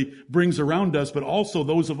providentially brings around us, but also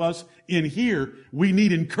those of us in here. We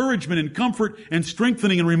need encouragement and comfort and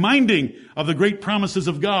strengthening and reminding of the great promises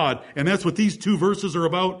of God. And that's what these two verses are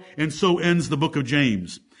about. And so ends the book of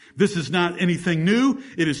James. This is not anything new.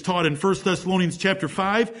 It is taught in 1 Thessalonians chapter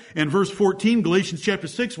 5 and verse 14, Galatians chapter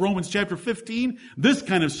 6, Romans chapter 15. This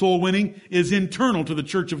kind of soul winning is internal to the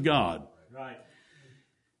church of God. Right.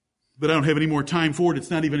 But I don't have any more time for it.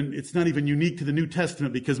 It's not even unique to the New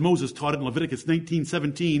Testament because Moses taught it in Leviticus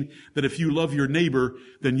 19:17 that if you love your neighbor,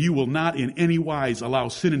 then you will not in any wise allow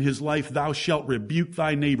sin in his life. Thou shalt rebuke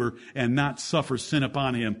thy neighbor and not suffer sin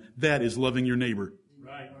upon him. That is loving your neighbor.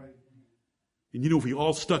 And if we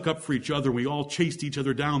all stuck up for each other, and we all chased each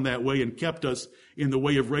other down that way and kept us in the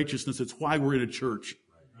way of righteousness, it's why we're in a church.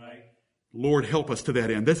 Right. Lord, help us to that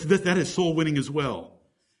end. That is soul winning as well.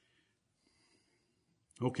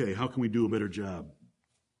 Okay, how can we do a better job?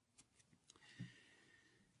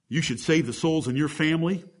 You should save the souls in your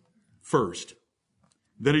family first,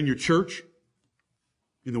 then in your church,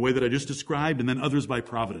 in the way that I just described, and then others by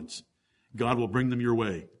providence. God will bring them your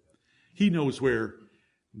way. He knows where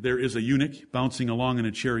there is a eunuch bouncing along in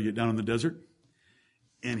a chariot down in the desert,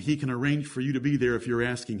 and he can arrange for you to be there if you're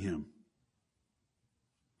asking him.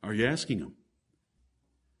 Are you asking him?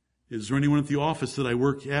 Is there anyone at the office that I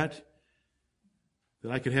work at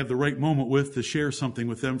that I could have the right moment with to share something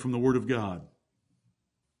with them from the Word of God?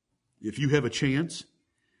 If you have a chance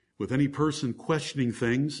with any person questioning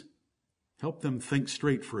things, help them think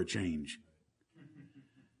straight for a change.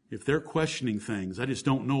 If they're questioning things, I just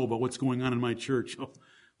don't know about what's going on in my church. Oh,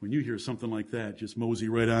 when you hear something like that, just mosey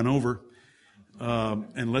right on over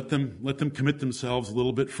and let them commit themselves a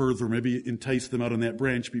little bit further. Maybe entice them out on that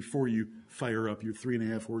branch before you fire up your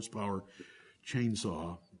 3.5 horsepower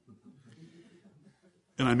chainsaw.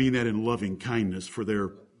 And I mean that in loving kindness for their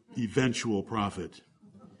eventual profit.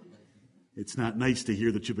 It's not nice to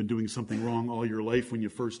hear that you've been doing something wrong all your life when you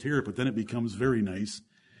first hear it, but then it becomes very nice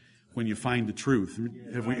when you find the truth.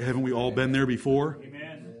 Haven't we all been there before?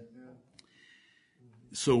 Amen.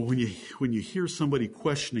 So when you hear somebody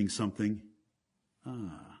questioning something,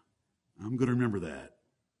 I'm going to remember that.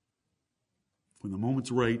 When the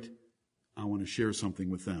moment's right, I want to share something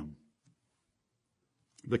with them.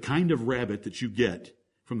 The kind of rabbit that you get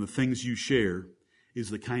from the things you share is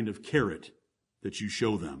the kind of carrot that you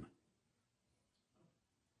show them.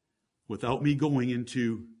 Without me going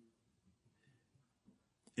into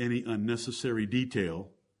any unnecessary detail,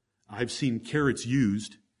 I've seen carrots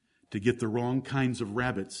used to get the wrong kinds of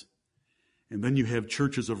rabbits. And then you have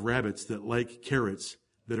churches of rabbits that like carrots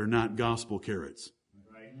that are not gospel carrots.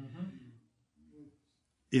 Right.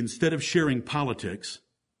 Instead of sharing politics,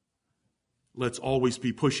 let's always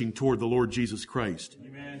be pushing toward the Lord Jesus Christ.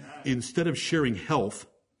 Amen. Instead of sharing health,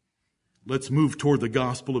 let's move toward the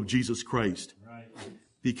gospel of Jesus Christ. Right.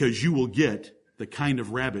 Because you will get the kind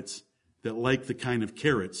of rabbits that like the kind of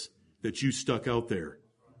carrots that you stuck out there.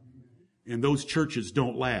 And those churches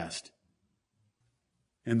don't last.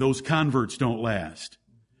 And those converts don't last.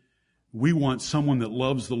 We want someone that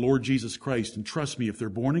loves the Lord Jesus Christ. And trust me, if they're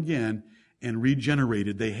born again and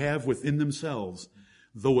regenerated, they have within themselves,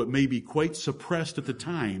 though it may be quite suppressed at the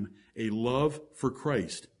time, a love for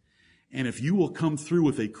Christ. And if you will come through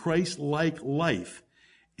with a Christ-like life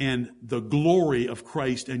and the glory of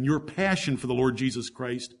Christ and your passion for the Lord Jesus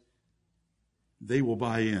Christ, they will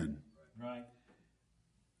buy in. Right.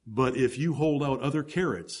 But if you hold out other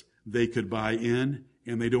carrots, they could buy in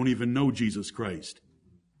and they don't even know Jesus Christ.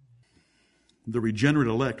 The regenerate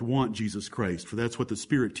elect want Jesus Christ, for that's what the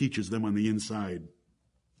Spirit teaches them on the inside.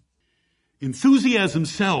 Enthusiasm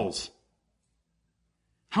sells.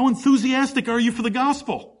 How enthusiastic are you for the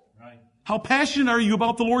gospel? Right. How passionate are you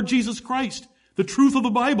about the Lord Jesus Christ, the truth of the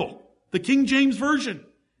Bible, the King James Version,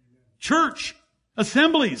 church,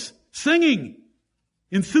 assemblies, singing?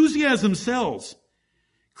 Enthusiasm sells.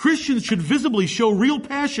 Christians should visibly show real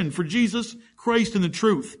passion for Jesus Christ and the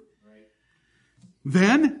truth.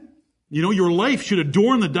 Then, your life should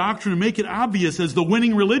adorn the doctrine and make it obvious as the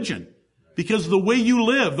winning religion. Because the way you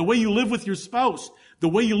live with your spouse, the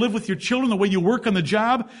way you live with your children, the way you work on the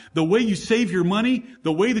job, the way you save your money,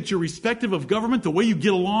 the way that you're respectful of government, the way you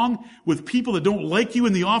get along with people that don't like you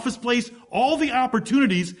in the office place, all the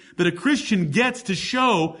opportunities that a Christian gets to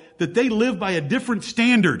show that they live by a different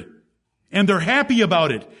standard. And they're happy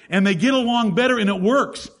about it. And they get along better and it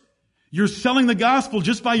works. You're selling the gospel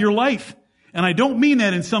just by your life. And I don't mean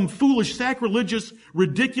that in some foolish, sacrilegious,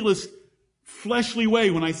 ridiculous, fleshly way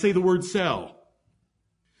when I say the word sell.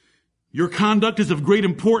 Your conduct is of great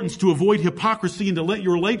importance to avoid hypocrisy and to let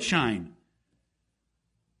your light shine.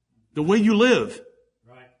 The way you live.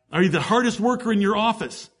 Right. Are you the hardest worker in your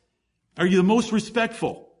office? Are you the most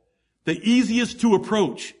respectful? The easiest to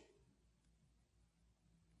approach?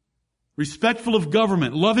 Respectful of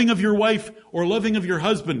government, loving of your wife or loving of your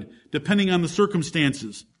husband, depending on the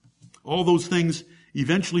circumstances. All those things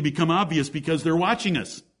eventually become obvious because they're watching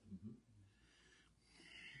us.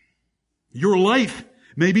 Your life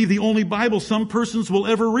may be the only Bible some persons will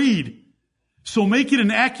ever read. So make it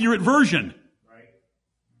an accurate version. Right.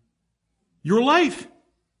 Your life.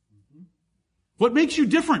 What makes you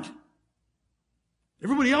different?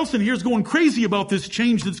 Everybody else in here is going crazy about this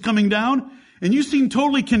change that's coming down, and you seem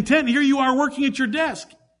totally content. Here you are working at your desk.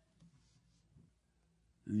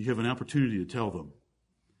 And you have an opportunity to tell them.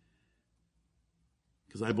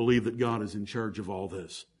 Because I believe that God is in charge of all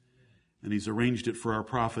this. And He's arranged it for our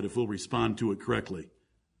profit if we'll respond to it correctly.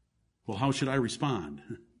 Well, how should I respond?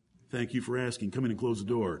 Thank you for asking. Come in and close the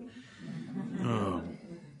door.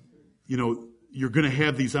 You're going to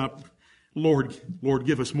have these Lord,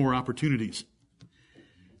 give us more opportunities.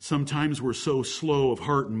 Sometimes we're so slow of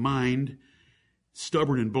heart and mind,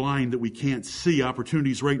 stubborn and blind that we can't see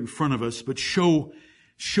opportunities right in front of us. But show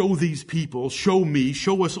these people, show me,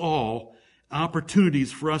 show us all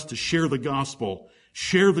opportunities for us to share the gospel,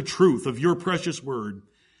 share the truth of your precious word,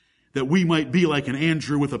 that we might be like an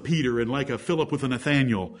Andrew with a Peter, and like a Philip with a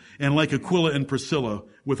Nathaniel, and like Aquila and Priscilla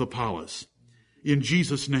with Apollos. In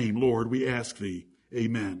Jesus' name, Lord, we ask thee.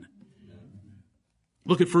 Amen.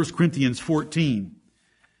 Look at 1 Corinthians 14.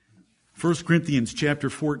 1 Corinthians chapter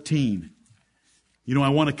 14. I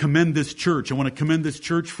want to commend this church. I want to commend this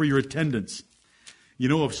church for your attendance.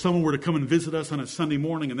 If someone were to come and visit us on a Sunday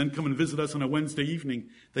morning and then come and visit us on a Wednesday evening,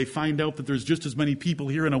 they find out that there's just as many people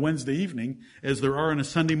here on a Wednesday evening as there are on a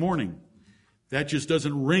Sunday morning. That just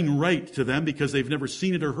doesn't ring right to them because they've never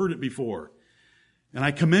seen it or heard it before. And I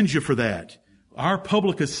commend you for that. Our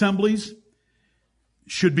public assemblies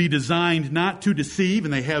should be designed not to deceive,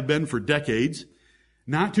 and they have been for decades,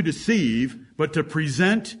 not to deceive, but to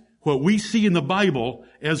present what we see in the Bible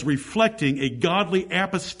as reflecting a godly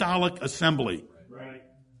apostolic assembly.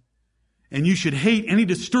 And you should hate any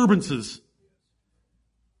disturbances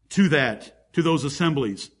to those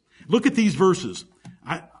assemblies. Look at these verses.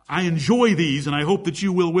 I enjoy these, and I hope that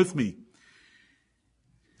you will with me.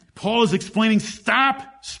 Paul is explaining,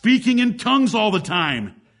 stop speaking in tongues all the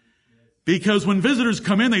time. Because when visitors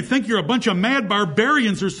come in, they think you're a bunch of mad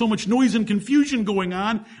barbarians. There's so much noise and confusion going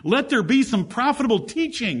on. Let there be some profitable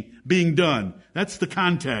teaching being done. That's the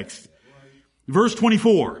context. Verse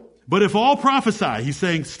 24. But if all prophesy, he's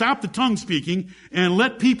saying, stop the tongue speaking and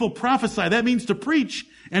let people prophesy. That means to preach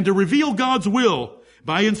and to reveal God's will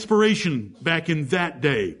by inspiration back in that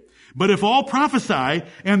day. But if all prophesy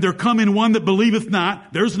and there come in one that believeth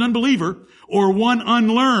not, there's an unbeliever, or one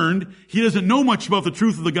unlearned, he doesn't know much about the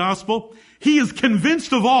truth of the gospel, he is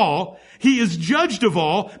convinced of all, he is judged of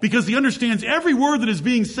all, because he understands every word that is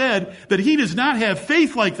being said, that he does not have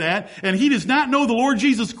faith like that, and he does not know the Lord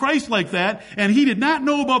Jesus Christ like that, and he did not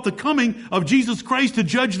know about the coming of Jesus Christ to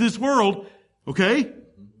judge this world. Okay?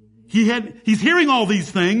 He's hearing all these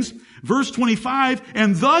things. Verse 25,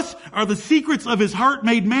 and thus are the secrets of his heart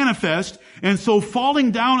made manifest, and so falling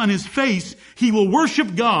down on his face, he will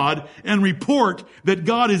worship God and report that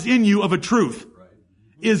God is in you of a truth.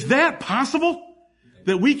 Is that possible?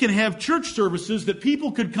 That we can have church services that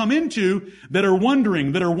people could come into that are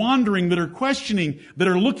wondering, that are wandering, that are questioning, that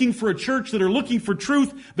are looking for a church, that are looking for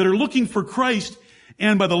truth, that are looking for Christ,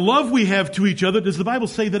 and by the love we have to each other, does the Bible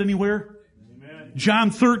say that anywhere?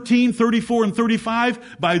 John 13, 34 and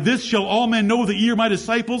 35, by this shall all men know that ye are my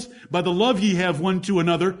disciples, by the love ye have one to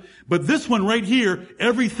another. But this one right here,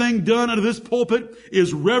 everything done out of this pulpit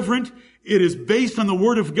is reverent. It is based on the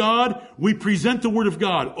Word of God. We present the Word of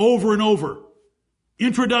God over and over.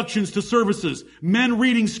 Introductions to services, men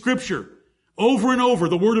reading Scripture, over and over,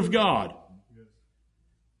 the Word of God.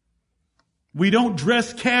 We don't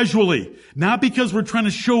dress casually, not because we're trying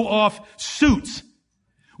to show off suits.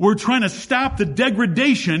 We're trying to stop the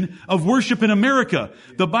degradation of worship in America.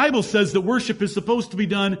 The Bible says that worship is supposed to be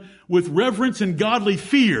done with reverence and godly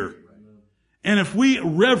fear. And if we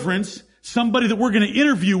reverence somebody that we're going to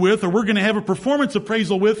interview with or we're going to have a performance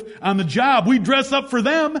appraisal with on the job, we dress up for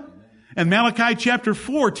them. And Malachi chapter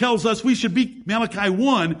 4 tells us Malachi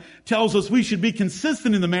 1 tells us we should be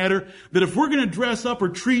consistent in the matter that if we're going to dress up or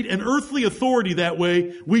treat an earthly authority that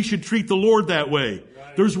way, we should treat the Lord that way.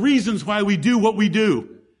 There's reasons why we do what we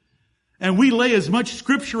do. And we lay as much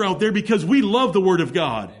scripture out there because we love the Word of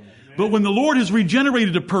God. But when the Lord has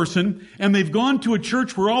regenerated a person and they've gone to a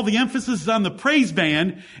church where all the emphasis is on the praise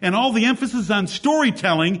band and all the emphasis is on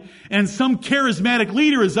storytelling and some charismatic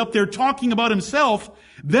leader is up there talking about himself,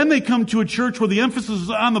 then they come to a church where the emphasis is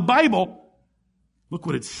on the Bible. Look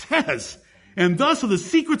what it says. And thus are the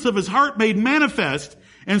secrets of his heart made manifest.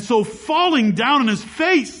 And so falling down on his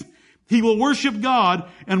face, he will worship God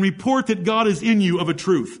and report that God is in you of a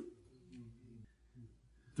truth.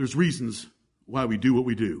 There's reasons why we do what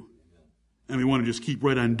we do. And we want to just keep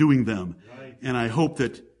right on doing them. And I hope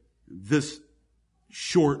that this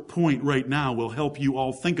short point right now will help you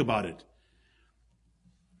all think about it.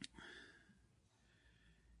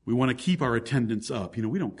 We want to keep our attendance up.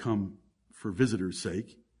 We don't come for visitors'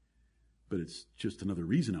 sake, but it's just another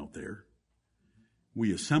reason out there.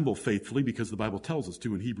 We assemble faithfully because the Bible tells us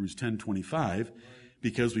to in Hebrews 10:25,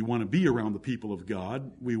 because we want to be around the people of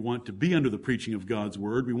God. We want to be under the preaching of God's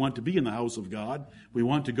Word. We want to be in the house of God. We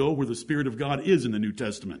want to go where the Spirit of God is in the New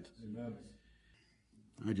Testament. Amen.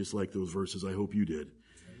 I just like those verses. I hope you did.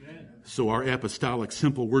 Amen. So our apostolic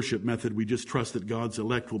simple worship method, we just trust that God's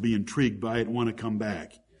elect will be intrigued by it and want to come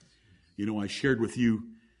back. I shared with you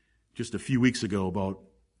just a few weeks ago about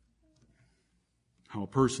how a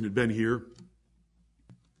person had been here,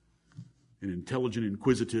 an intelligent,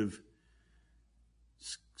 inquisitive,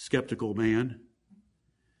 skeptical man,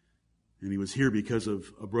 and he was here because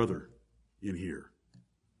of a brother in here.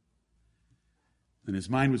 And his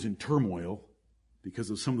mind was in turmoil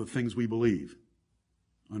because of some of the things we believe.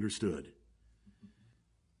 Understood.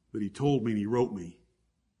 But he told me and he wrote me,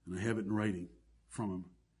 and I have it in writing from him,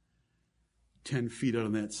 10 feet out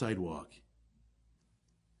on that sidewalk.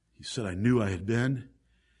 He said, I knew I had been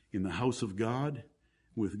in the house of God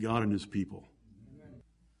with God and His people.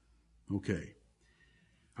 Okay.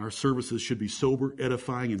 Our services should be sober,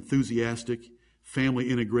 edifying, enthusiastic,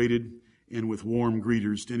 family integrated, and with warm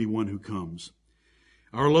greeters to anyone who comes.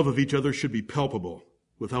 Our love of each other should be palpable,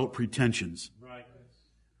 without pretensions. Right.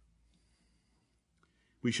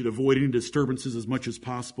 We should avoid any disturbances as much as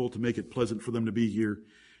possible to make it pleasant for them to be here,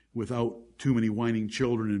 without too many whining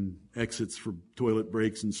children and exits for toilet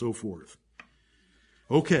breaks and so forth.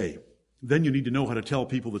 Okay, then you need to know how to tell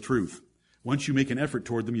people the truth. Once you make an effort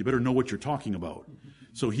toward them, you better know what you're talking about.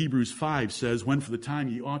 So Hebrews 5 says, when for the time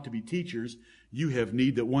ye ought to be teachers, you have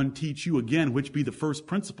need that one teach you again, which be the first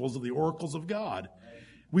principles of the oracles of God.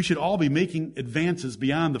 We should all be making advances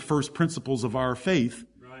beyond the first principles of our faith.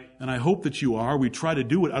 Right. And I hope that you are. We try to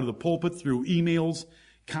do it out of the pulpit through emails,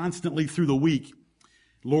 constantly through the week.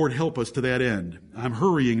 Lord, help us to that end. I'm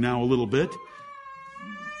hurrying now a little bit.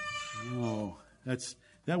 Oh,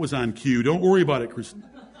 that was on cue. Don't worry about it, Chris.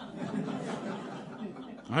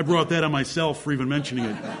 I brought that on myself for even mentioning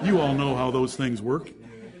it. You all know how those things work.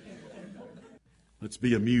 Let's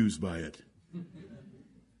be amused by it.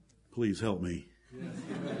 Please help me.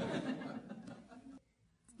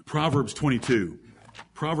 Proverbs 22.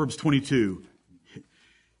 Proverbs 22.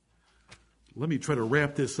 Let me try to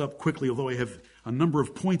wrap this up quickly, although I have a number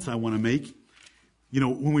of points I want to make.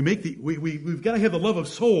 When we make we've got to have the love of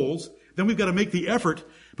souls, then we've got to make the effort.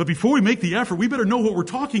 But before we make the effort, we better know what we're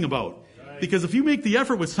talking about. Right. Because if you make the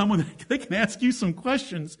effort with someone, they can ask you some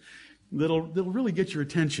questions that'll really get your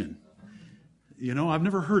attention. I've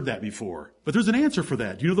never heard that before. But there's an answer for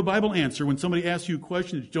that. Do you know the Bible answer when somebody asks you a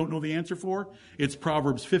question that you don't know the answer for? It's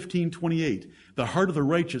Proverbs 15:28. The heart of the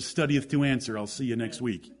righteous studieth to answer. I'll see you next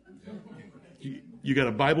week. You got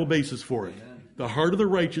a Bible basis for it. The heart of the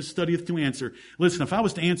righteous studieth to answer. Listen, if I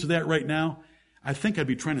was to answer that right now, I think I'd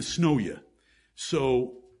be trying to snow you.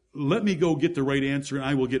 So let me go get the right answer and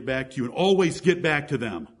I will get back to you. And always get back to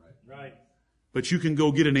them. Right. But you can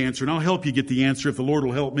go get an answer and I'll help you get the answer if the Lord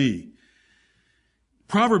will help me.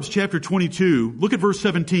 Proverbs chapter 22, look at verse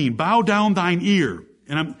 17. Bow down thine ear.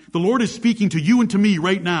 And the Lord is speaking to you and to me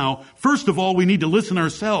right now. First of all, we need to listen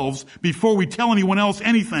ourselves before we tell anyone else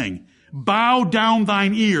anything. Bow down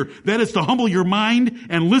thine ear. That is to humble your mind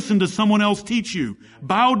and listen to someone else teach you.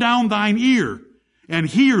 Bow down thine ear and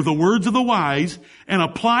hear the words of the wise, and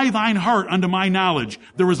apply thine heart unto my knowledge.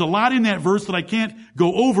 There is a lot in that verse that I can't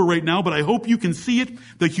go over right now, but I hope you can see it.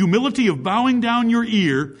 The humility of bowing down your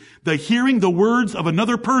ear, the hearing the words of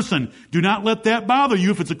another person. Do not let that bother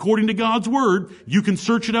you if it's according to God's word. You can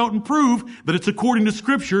search it out and prove that it's according to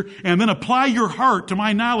Scripture, and then apply your heart to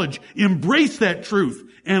my knowledge. Embrace that truth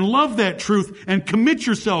and love that truth and commit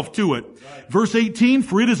yourself to it. Right. Verse 18,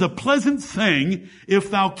 for it is a pleasant thing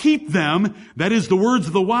if thou keep them, that is the words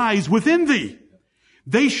of the wise, within thee.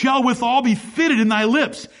 They shall withal be fitted in thy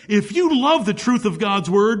lips. If you love the truth of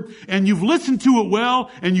God's word and you've listened to it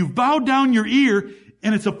well and you've bowed down your ear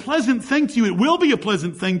and it's a pleasant thing to you, it will be a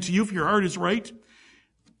pleasant thing to you if your heart is right.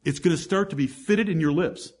 It's going to start to be fitted in your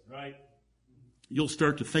lips. Right. You'll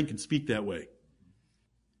start to think and speak that way.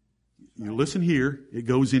 You listen here, it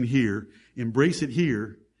goes in here, embrace it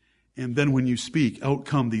here, and then when you speak, out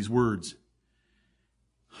come these words.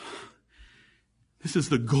 This is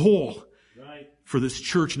the goal for this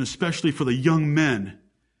church, and especially for the young men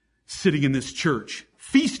sitting in this church.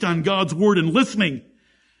 Feast on God's word and listening.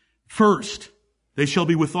 First, they shall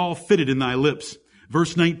be withal fitted in thy lips.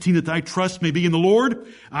 Verse 19, that thy trust may be in the Lord.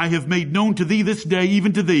 I have made known to thee this day,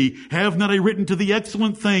 even to thee. Have not I written to thee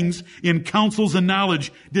excellent things in counsels and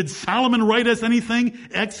knowledge? Did Solomon write us anything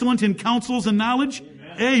excellent in counsels and knowledge?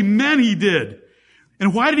 Amen, he did.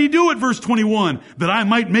 And why did he do it? Verse 21, that I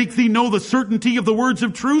might make thee know the certainty of the words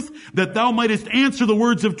of truth, that thou mightest answer the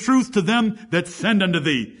words of truth to them that send unto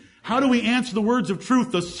thee. How do we answer the words of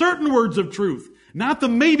truth? The certain words of truth. Not the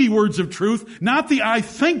maybe words of truth, not the I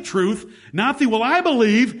think truth, not the well I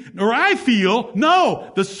believe or I feel.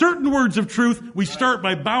 No, the certain words of truth, we start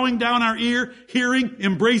by bowing down our ear, hearing,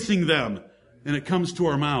 embracing them. And it comes to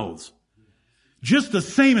our mouths. Just the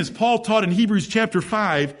same as Paul taught in Hebrews chapter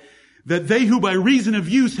 5, that they who by reason of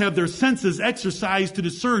use have their senses exercised to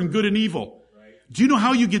discern good and evil. Do you know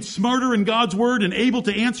how you get smarter in God's word and able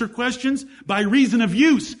to answer questions? By reason of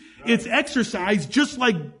use. It's exercise just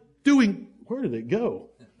like doing... Where did it go?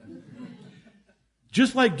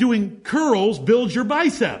 Just like doing curls builds your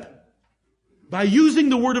bicep. By using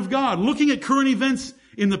the Word of God, looking at current events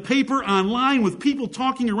in the paper, online, with people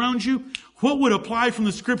talking around you, what would apply from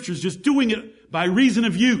the Scriptures? Just doing it by reason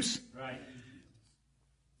of use. Right.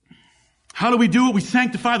 How do we do it? We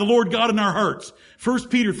sanctify the Lord God in our hearts. 1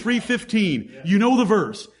 Peter 3:15. Yeah. You know the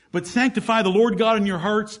verse. But sanctify the Lord God in your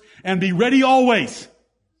hearts and be ready always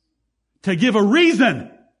to give a reason.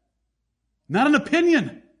 Not an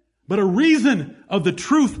opinion, but a reason of the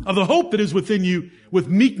truth of the hope that is within you with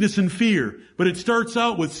meekness and fear. But it starts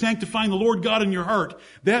out with sanctifying the Lord God in your heart.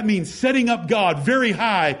 That means setting up God very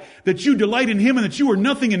high, that you delight in Him and that you are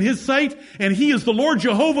nothing in His sight, and He is the Lord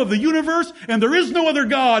Jehovah of the universe, and there is no other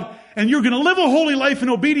God, and you're going to live a holy life in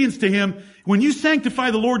obedience to Him. When you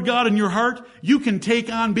sanctify the Lord God in your heart, you can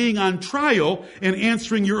take on being on trial and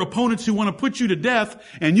answering your opponents who want to put you to death,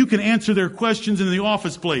 and you can answer their questions in the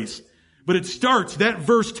office place. But it starts, that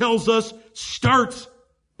verse tells us, starts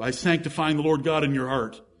by sanctifying the Lord God in your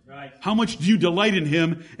heart. Right. How much do you delight in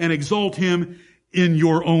Him and exalt Him in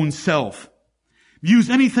your own self?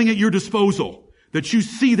 Use anything at your disposal that you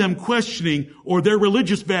see them questioning or their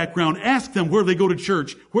religious background. Ask them where they go to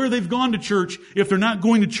church, where they've gone to church, if they're not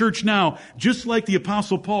going to church now. Just like the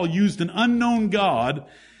Apostle Paul used an unknown God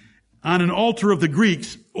on an altar of the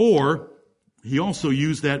Greeks, or he also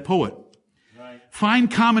used that poet.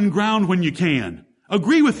 Find common ground when you can.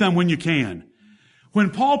 Agree with them when you can. When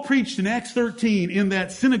Paul preached in Acts 13 in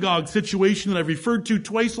that synagogue situation that I've referred to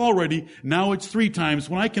twice already, now it's 3 times,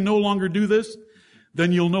 when I can no longer do this,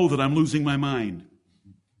 then you'll know that I'm losing my mind.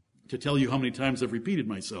 To tell you how many times I've repeated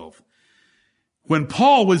myself. When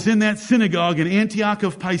Paul was in that synagogue in Antioch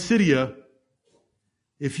of Pisidia,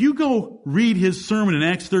 if you go read his sermon in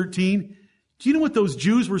Acts 13, do you know what those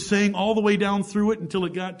Jews were saying all the way down through it until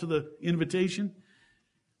it got to the invitation?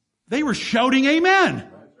 They were shouting amen.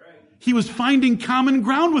 He was finding common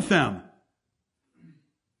ground with them.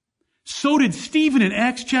 So did Stephen in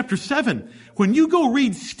Acts chapter 7. When you go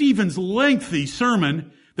read Stephen's lengthy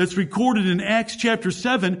sermon that's recorded in Acts chapter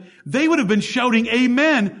 7, they would have been shouting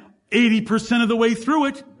amen 80% of the way through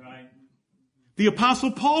it. The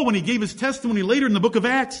Apostle Paul, when he gave his testimony later in the book of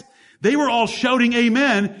Acts, they were all shouting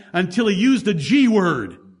amen until he used a G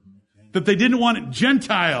word. That they didn't want it,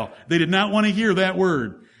 Gentile. They did not want to hear that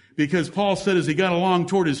word. Because Paul said as he got along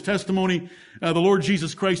toward his testimony, the Lord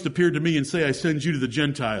Jesus Christ appeared to me and say, I send you to the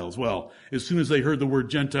Gentiles. Well, as soon as they heard the word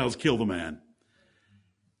Gentiles, kill the man.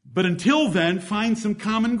 But until then, find some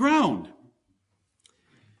common ground.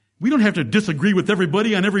 We don't have to disagree with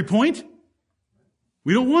everybody on every point.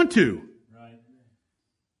 We don't want to. Right.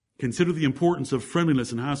 Consider the importance of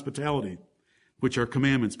friendliness and hospitality. which are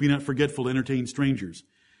commandments. Be not forgetful to entertain strangers.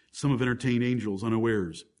 Some have entertained angels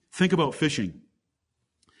unawares. Think about fishing.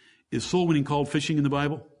 Is soul winning called fishing in the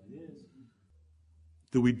Bible? It is.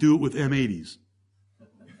 Do we do it with M80s?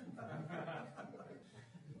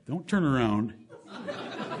 Don't turn around.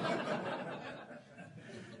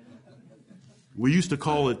 We used to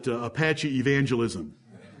call it Apache evangelism.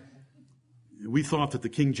 We thought that the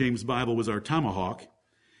King James Bible was our tomahawk,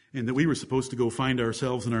 and that we were supposed to go find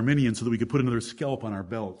ourselves an Arminian so that we could put another scalp on our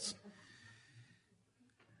belts.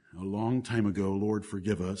 A long time ago, Lord,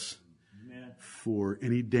 forgive us for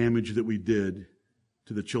any damage that we did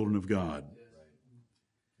to the children of God.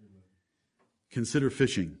 Consider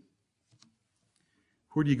fishing.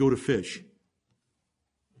 Where do you go to fish?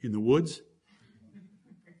 In the woods?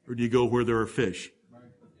 Or do you go where there are fish?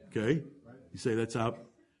 Okay? You say that's out.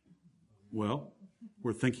 Well,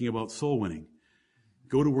 we're thinking about soul winning.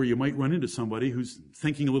 Go to where you might run into somebody who's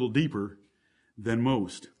thinking a little deeper than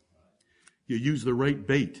most. You use the right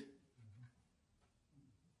bait.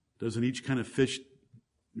 Doesn't each kind of fish,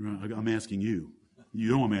 I'm asking you.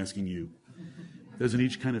 You know I'm asking you. Doesn't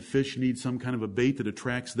each kind of fish need some kind of a bait that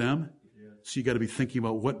attracts them? So you got to be thinking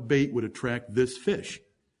about what bait would attract this fish.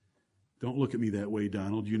 Don't look at me that way,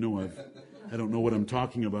 Donald. You know I don't know what I'm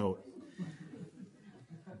talking about.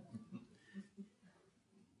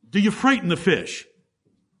 Do you frighten the fish?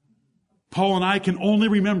 Paul and I can only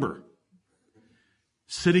remember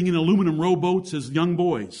sitting in aluminum rowboats as young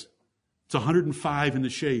boys. It's 105 in the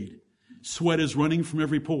shade. Sweat is running from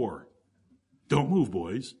every pore. Don't move,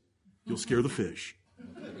 boys. You'll scare the fish.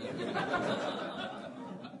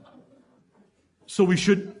 So we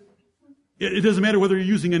should, it doesn't matter whether you're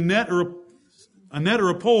using a net or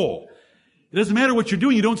a pole. It doesn't matter what you're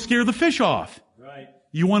doing. You don't scare the fish off. Right.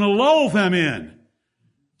 You want to lull them in.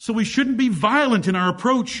 So we shouldn't be violent in our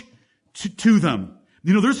approach to them.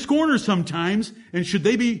 You know, they're scorners sometimes, and should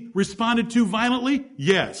they be responded to violently?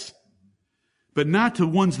 Yes. But not to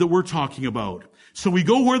ones that we're talking about. So we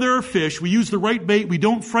go where there are fish, we use the right bait, we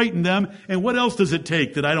don't frighten them, and what else does it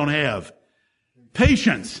take that I don't have?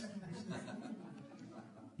 Patience.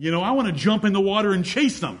 You know, I want to jump in the water and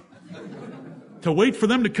chase them. To wait for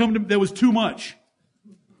them to come to, that was too much.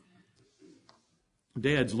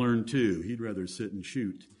 Dads learn too. He'd rather sit and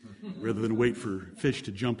shoot rather than wait for fish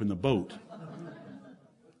to jump in the boat.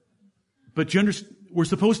 But you understand, we're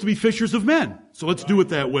supposed to be fishers of men. So let's do it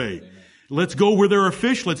that way. Let's go where there are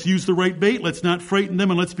fish. Let's use the right bait. Let's not frighten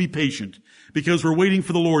them, and let's be patient because we're waiting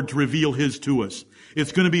for the Lord to reveal His to us.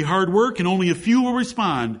 It's going to be hard work, and only a few will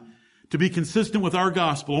respond to be consistent with our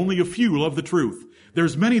gospel. Only a few love the truth.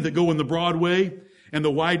 There's many that go in the broad way and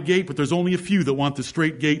the wide gate, but there's only a few that want the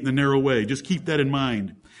straight gate and the narrow way. Just keep that in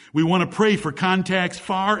mind. We want to pray for contacts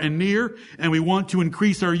far and near, and we want to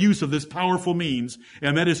increase our use of this powerful means,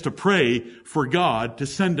 and that is to pray for God to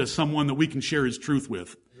send us someone that we can share His truth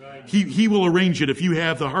with. Right. He will arrange it if you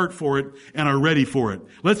have the heart for it and are ready for it.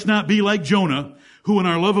 Let's not be like Jonah, who in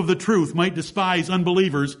our love of the truth might despise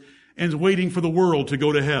unbelievers and is waiting for the world to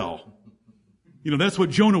go to hell. You know, that's what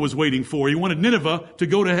Jonah was waiting for. He wanted Nineveh to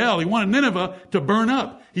go to hell. He wanted Nineveh to burn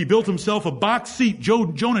up. He built himself a box seat.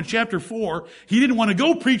 Jonah chapter 4. He didn't want to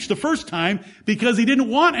go preach the first time because he didn't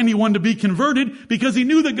want anyone to be converted because he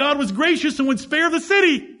knew that God was gracious and would spare the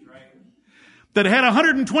city. Right. That had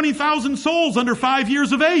 120,000 souls under 5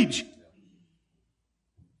 years of age.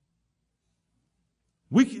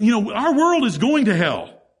 Our world is going to hell.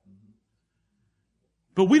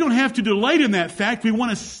 But we don't have to delight in that fact. We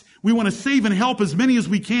want to save and help as many as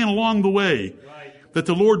we can along the way, right, that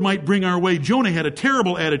the Lord might bring our way. Jonah had a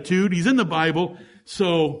terrible attitude. He's in the Bible,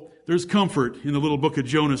 so there's comfort in the little book of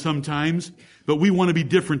Jonah sometimes, but we want to be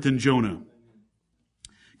different than Jonah.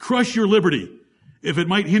 Crush your liberty if it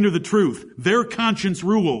might hinder the truth. Their conscience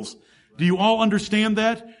rules. Do you all understand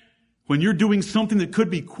that? When you're doing something that could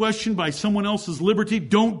be questioned by someone else's liberty,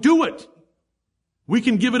 don't do it. We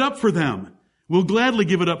can give it up for them. We'll gladly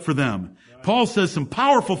give it up for them. Paul says some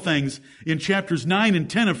powerful things in chapters 9 and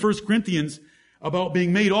 10 of 1 Corinthians about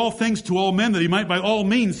being made all things to all men that he might by all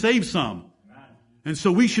means save some. And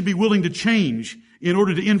so we should be willing to change in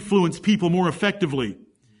order to influence people more effectively.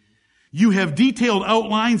 You have detailed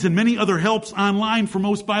outlines and many other helps online for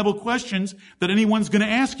most Bible questions that anyone's going to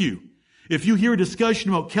ask you. If you hear a discussion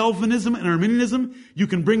about Calvinism and Arminianism, you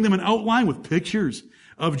can bring them an outline with pictures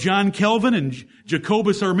of John Calvin and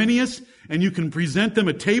Jacobus Arminius, and you can present them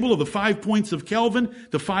a table of the 5 points of Calvin,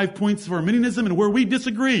 the 5 points of Arminianism, and where we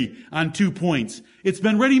disagree on 2 points. It's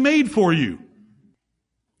been ready-made for you.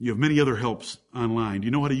 You have many other helps online. Do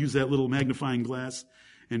you know how to use that little magnifying glass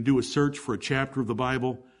and do a search for a chapter of the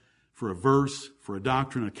Bible, for a verse, for a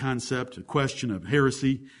doctrine, a concept, a question, a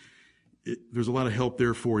heresy? there's a lot of help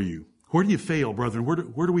there for you. Where do you fail, brethren?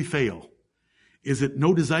 Where do we fail? Is it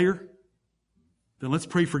no desire? Then let's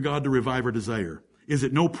pray for God to revive our desire. Is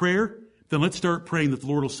it no prayer? Then let's start praying that the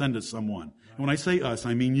Lord will send us someone. And when I say us,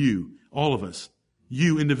 I mean you, all of us,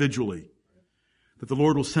 you individually, that the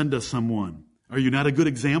Lord will send us someone. Are you not a good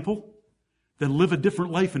example? Then live a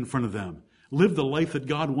different life in front of them. Live the life that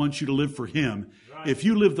God wants you to live for Him. Right. If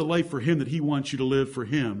you live the life for Him that He wants you to live for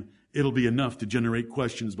Him, it'll be enough to generate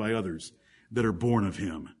questions by others that are born of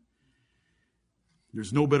Him.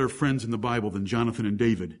 There's no better friends in the Bible than Jonathan and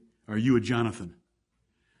David. Are you a Jonathan?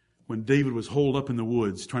 When David was holed up in the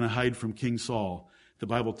woods trying to hide from King Saul, the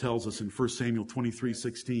Bible tells us in 1 Samuel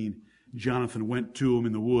 23:16, Jonathan went to him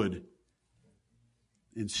in the wood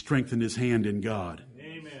and strengthened his hand in God.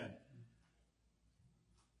 Amen.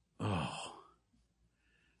 Oh.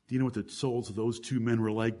 Do you know what the souls of those two men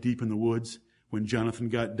were like deep in the woods when Jonathan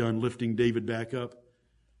got done lifting David back up?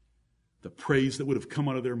 The praise that would have come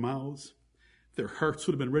out of their mouths. Their hearts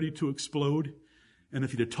would have been ready to explode. And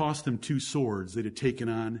if he'd have tossed them two swords, they'd have taken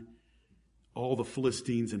on all the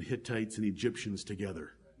Philistines and Hittites and Egyptians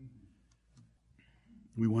together.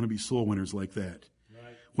 We want to be soul winners like that.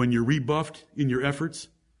 Right. When you're rebuffed in your efforts,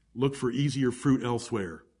 look for easier fruit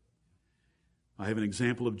elsewhere. I have an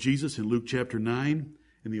example of Jesus in Luke chapter 9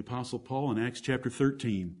 and the Apostle Paul in Acts chapter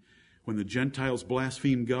 13. When the Gentiles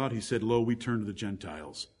blasphemed God, he said, "Lo, we turn to the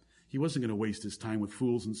Gentiles." He wasn't going to waste his time with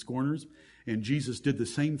fools and scorners. And Jesus did the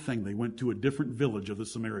same thing. They went to a different village of the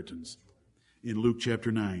Samaritans in Luke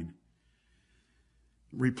chapter 9.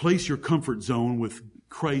 Replace your comfort zone with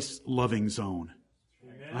Christ's loving zone.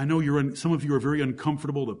 Amen. I know some of you are very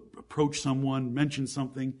uncomfortable to approach someone, mention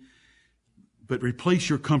something, but replace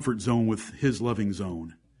your comfort zone with His loving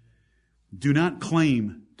zone. Do not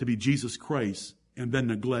claim to be Jesus Christ and then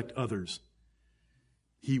neglect others.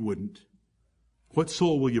 He wouldn't. What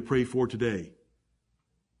soul will you pray for today?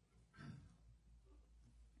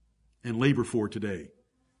 And labor for today?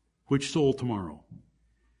 Which soul tomorrow?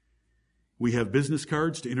 We have business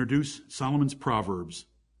cards to introduce Solomon's Proverbs.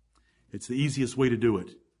 It's the easiest way to do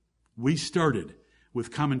it. We started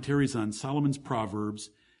with commentaries on Solomon's Proverbs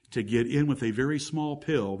to get in with a very small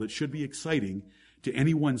pill that should be exciting to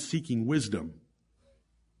anyone seeking wisdom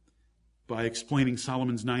by explaining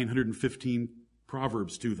Solomon's 915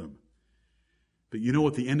 Proverbs to them. But you know,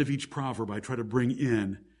 at the end of each proverb, I try to bring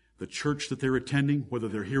in the church that they're attending, whether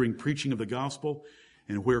they're hearing preaching of the gospel,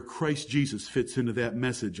 and where Christ Jesus fits into that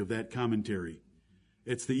message of that commentary.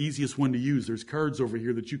 It's the easiest one to use. There's cards over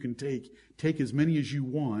here that you can take. Take as many as you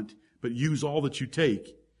want, but use all that you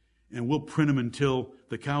take, and we'll print them until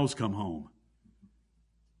the cows come home.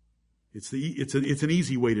 It's an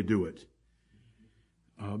easy way to do it.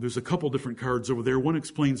 There's a couple different cards over there. One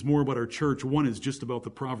explains more about our church. One is just about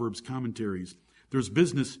the Proverbs commentaries.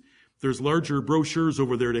 There's larger brochures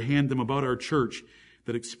over there to hand them about our church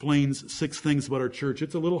that explains 6 things about our church.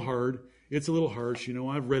 It's a little hard. It's a little harsh. You know,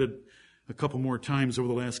 I've read it a couple more times over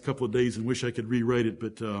the last couple of days and wish I could rewrite it,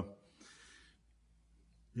 but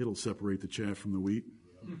it'll separate the chaff from the wheat.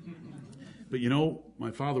 But you know,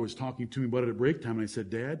 my father was talking to me about it at break time, and I said,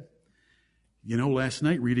 "Dad, you know, last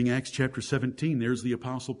night reading Acts chapter 17, there's the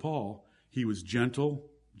Apostle Paul. He was gentle,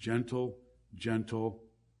 gentle, gentle."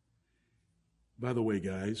 By the way,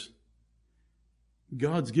 guys,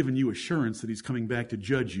 God's given you assurance that He's coming back to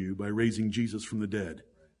judge you by raising Jesus from the dead.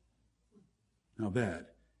 Now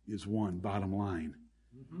that is one bottom line.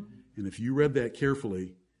 Mm-hmm. And if you read that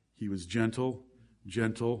carefully, He was gentle,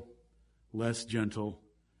 gentle, less gentle.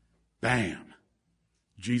 Bam!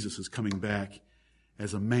 Jesus is coming back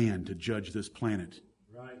as a man to judge this planet.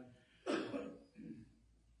 Right.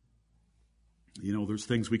 You know, there's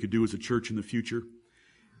things we could do as a church in the future.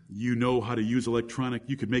 You know how to use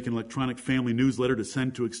you could make an electronic family newsletter to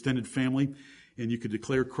send to extended family, and you could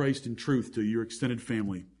declare Christ in truth to your extended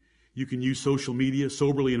family. You can use social media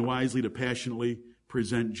soberly and wisely to passionately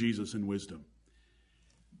present Jesus in wisdom.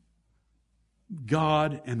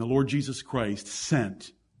 God and the Lord Jesus Christ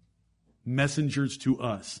sent messengers to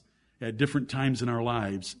us at different times in our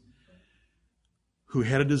lives who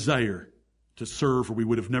had a desire to serve, or we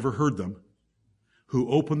would have never heard them, who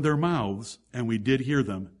opened their mouths and we did hear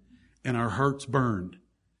them, and our hearts burned.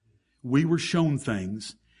 We were shown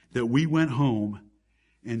things that we went home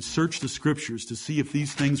and searched the Scriptures to see if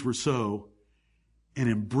these things were so, and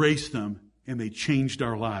embraced them, and they changed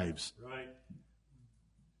our lives. Right.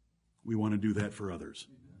 We want to do that for others.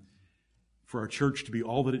 For our church to be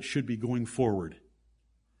all that it should be going forward,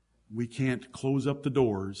 we can't close up the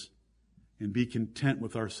doors and be content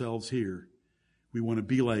with ourselves here. We want to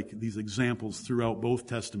be like these examples throughout both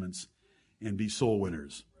Testaments and be soul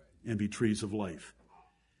winners and be trees of life.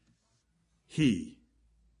 he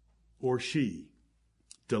or she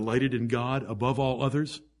delighted in God above all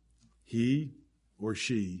others, he or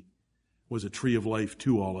she was a tree of life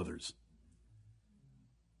to all others.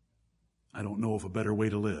 I don't know of a better way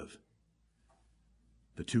to live.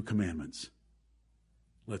 The 2 commandments.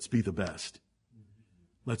 Let's be the best.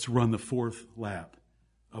 Let's run the 4th lap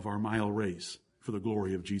of our mile race for the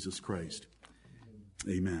glory of Jesus Christ.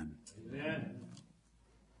 Amen. Amen.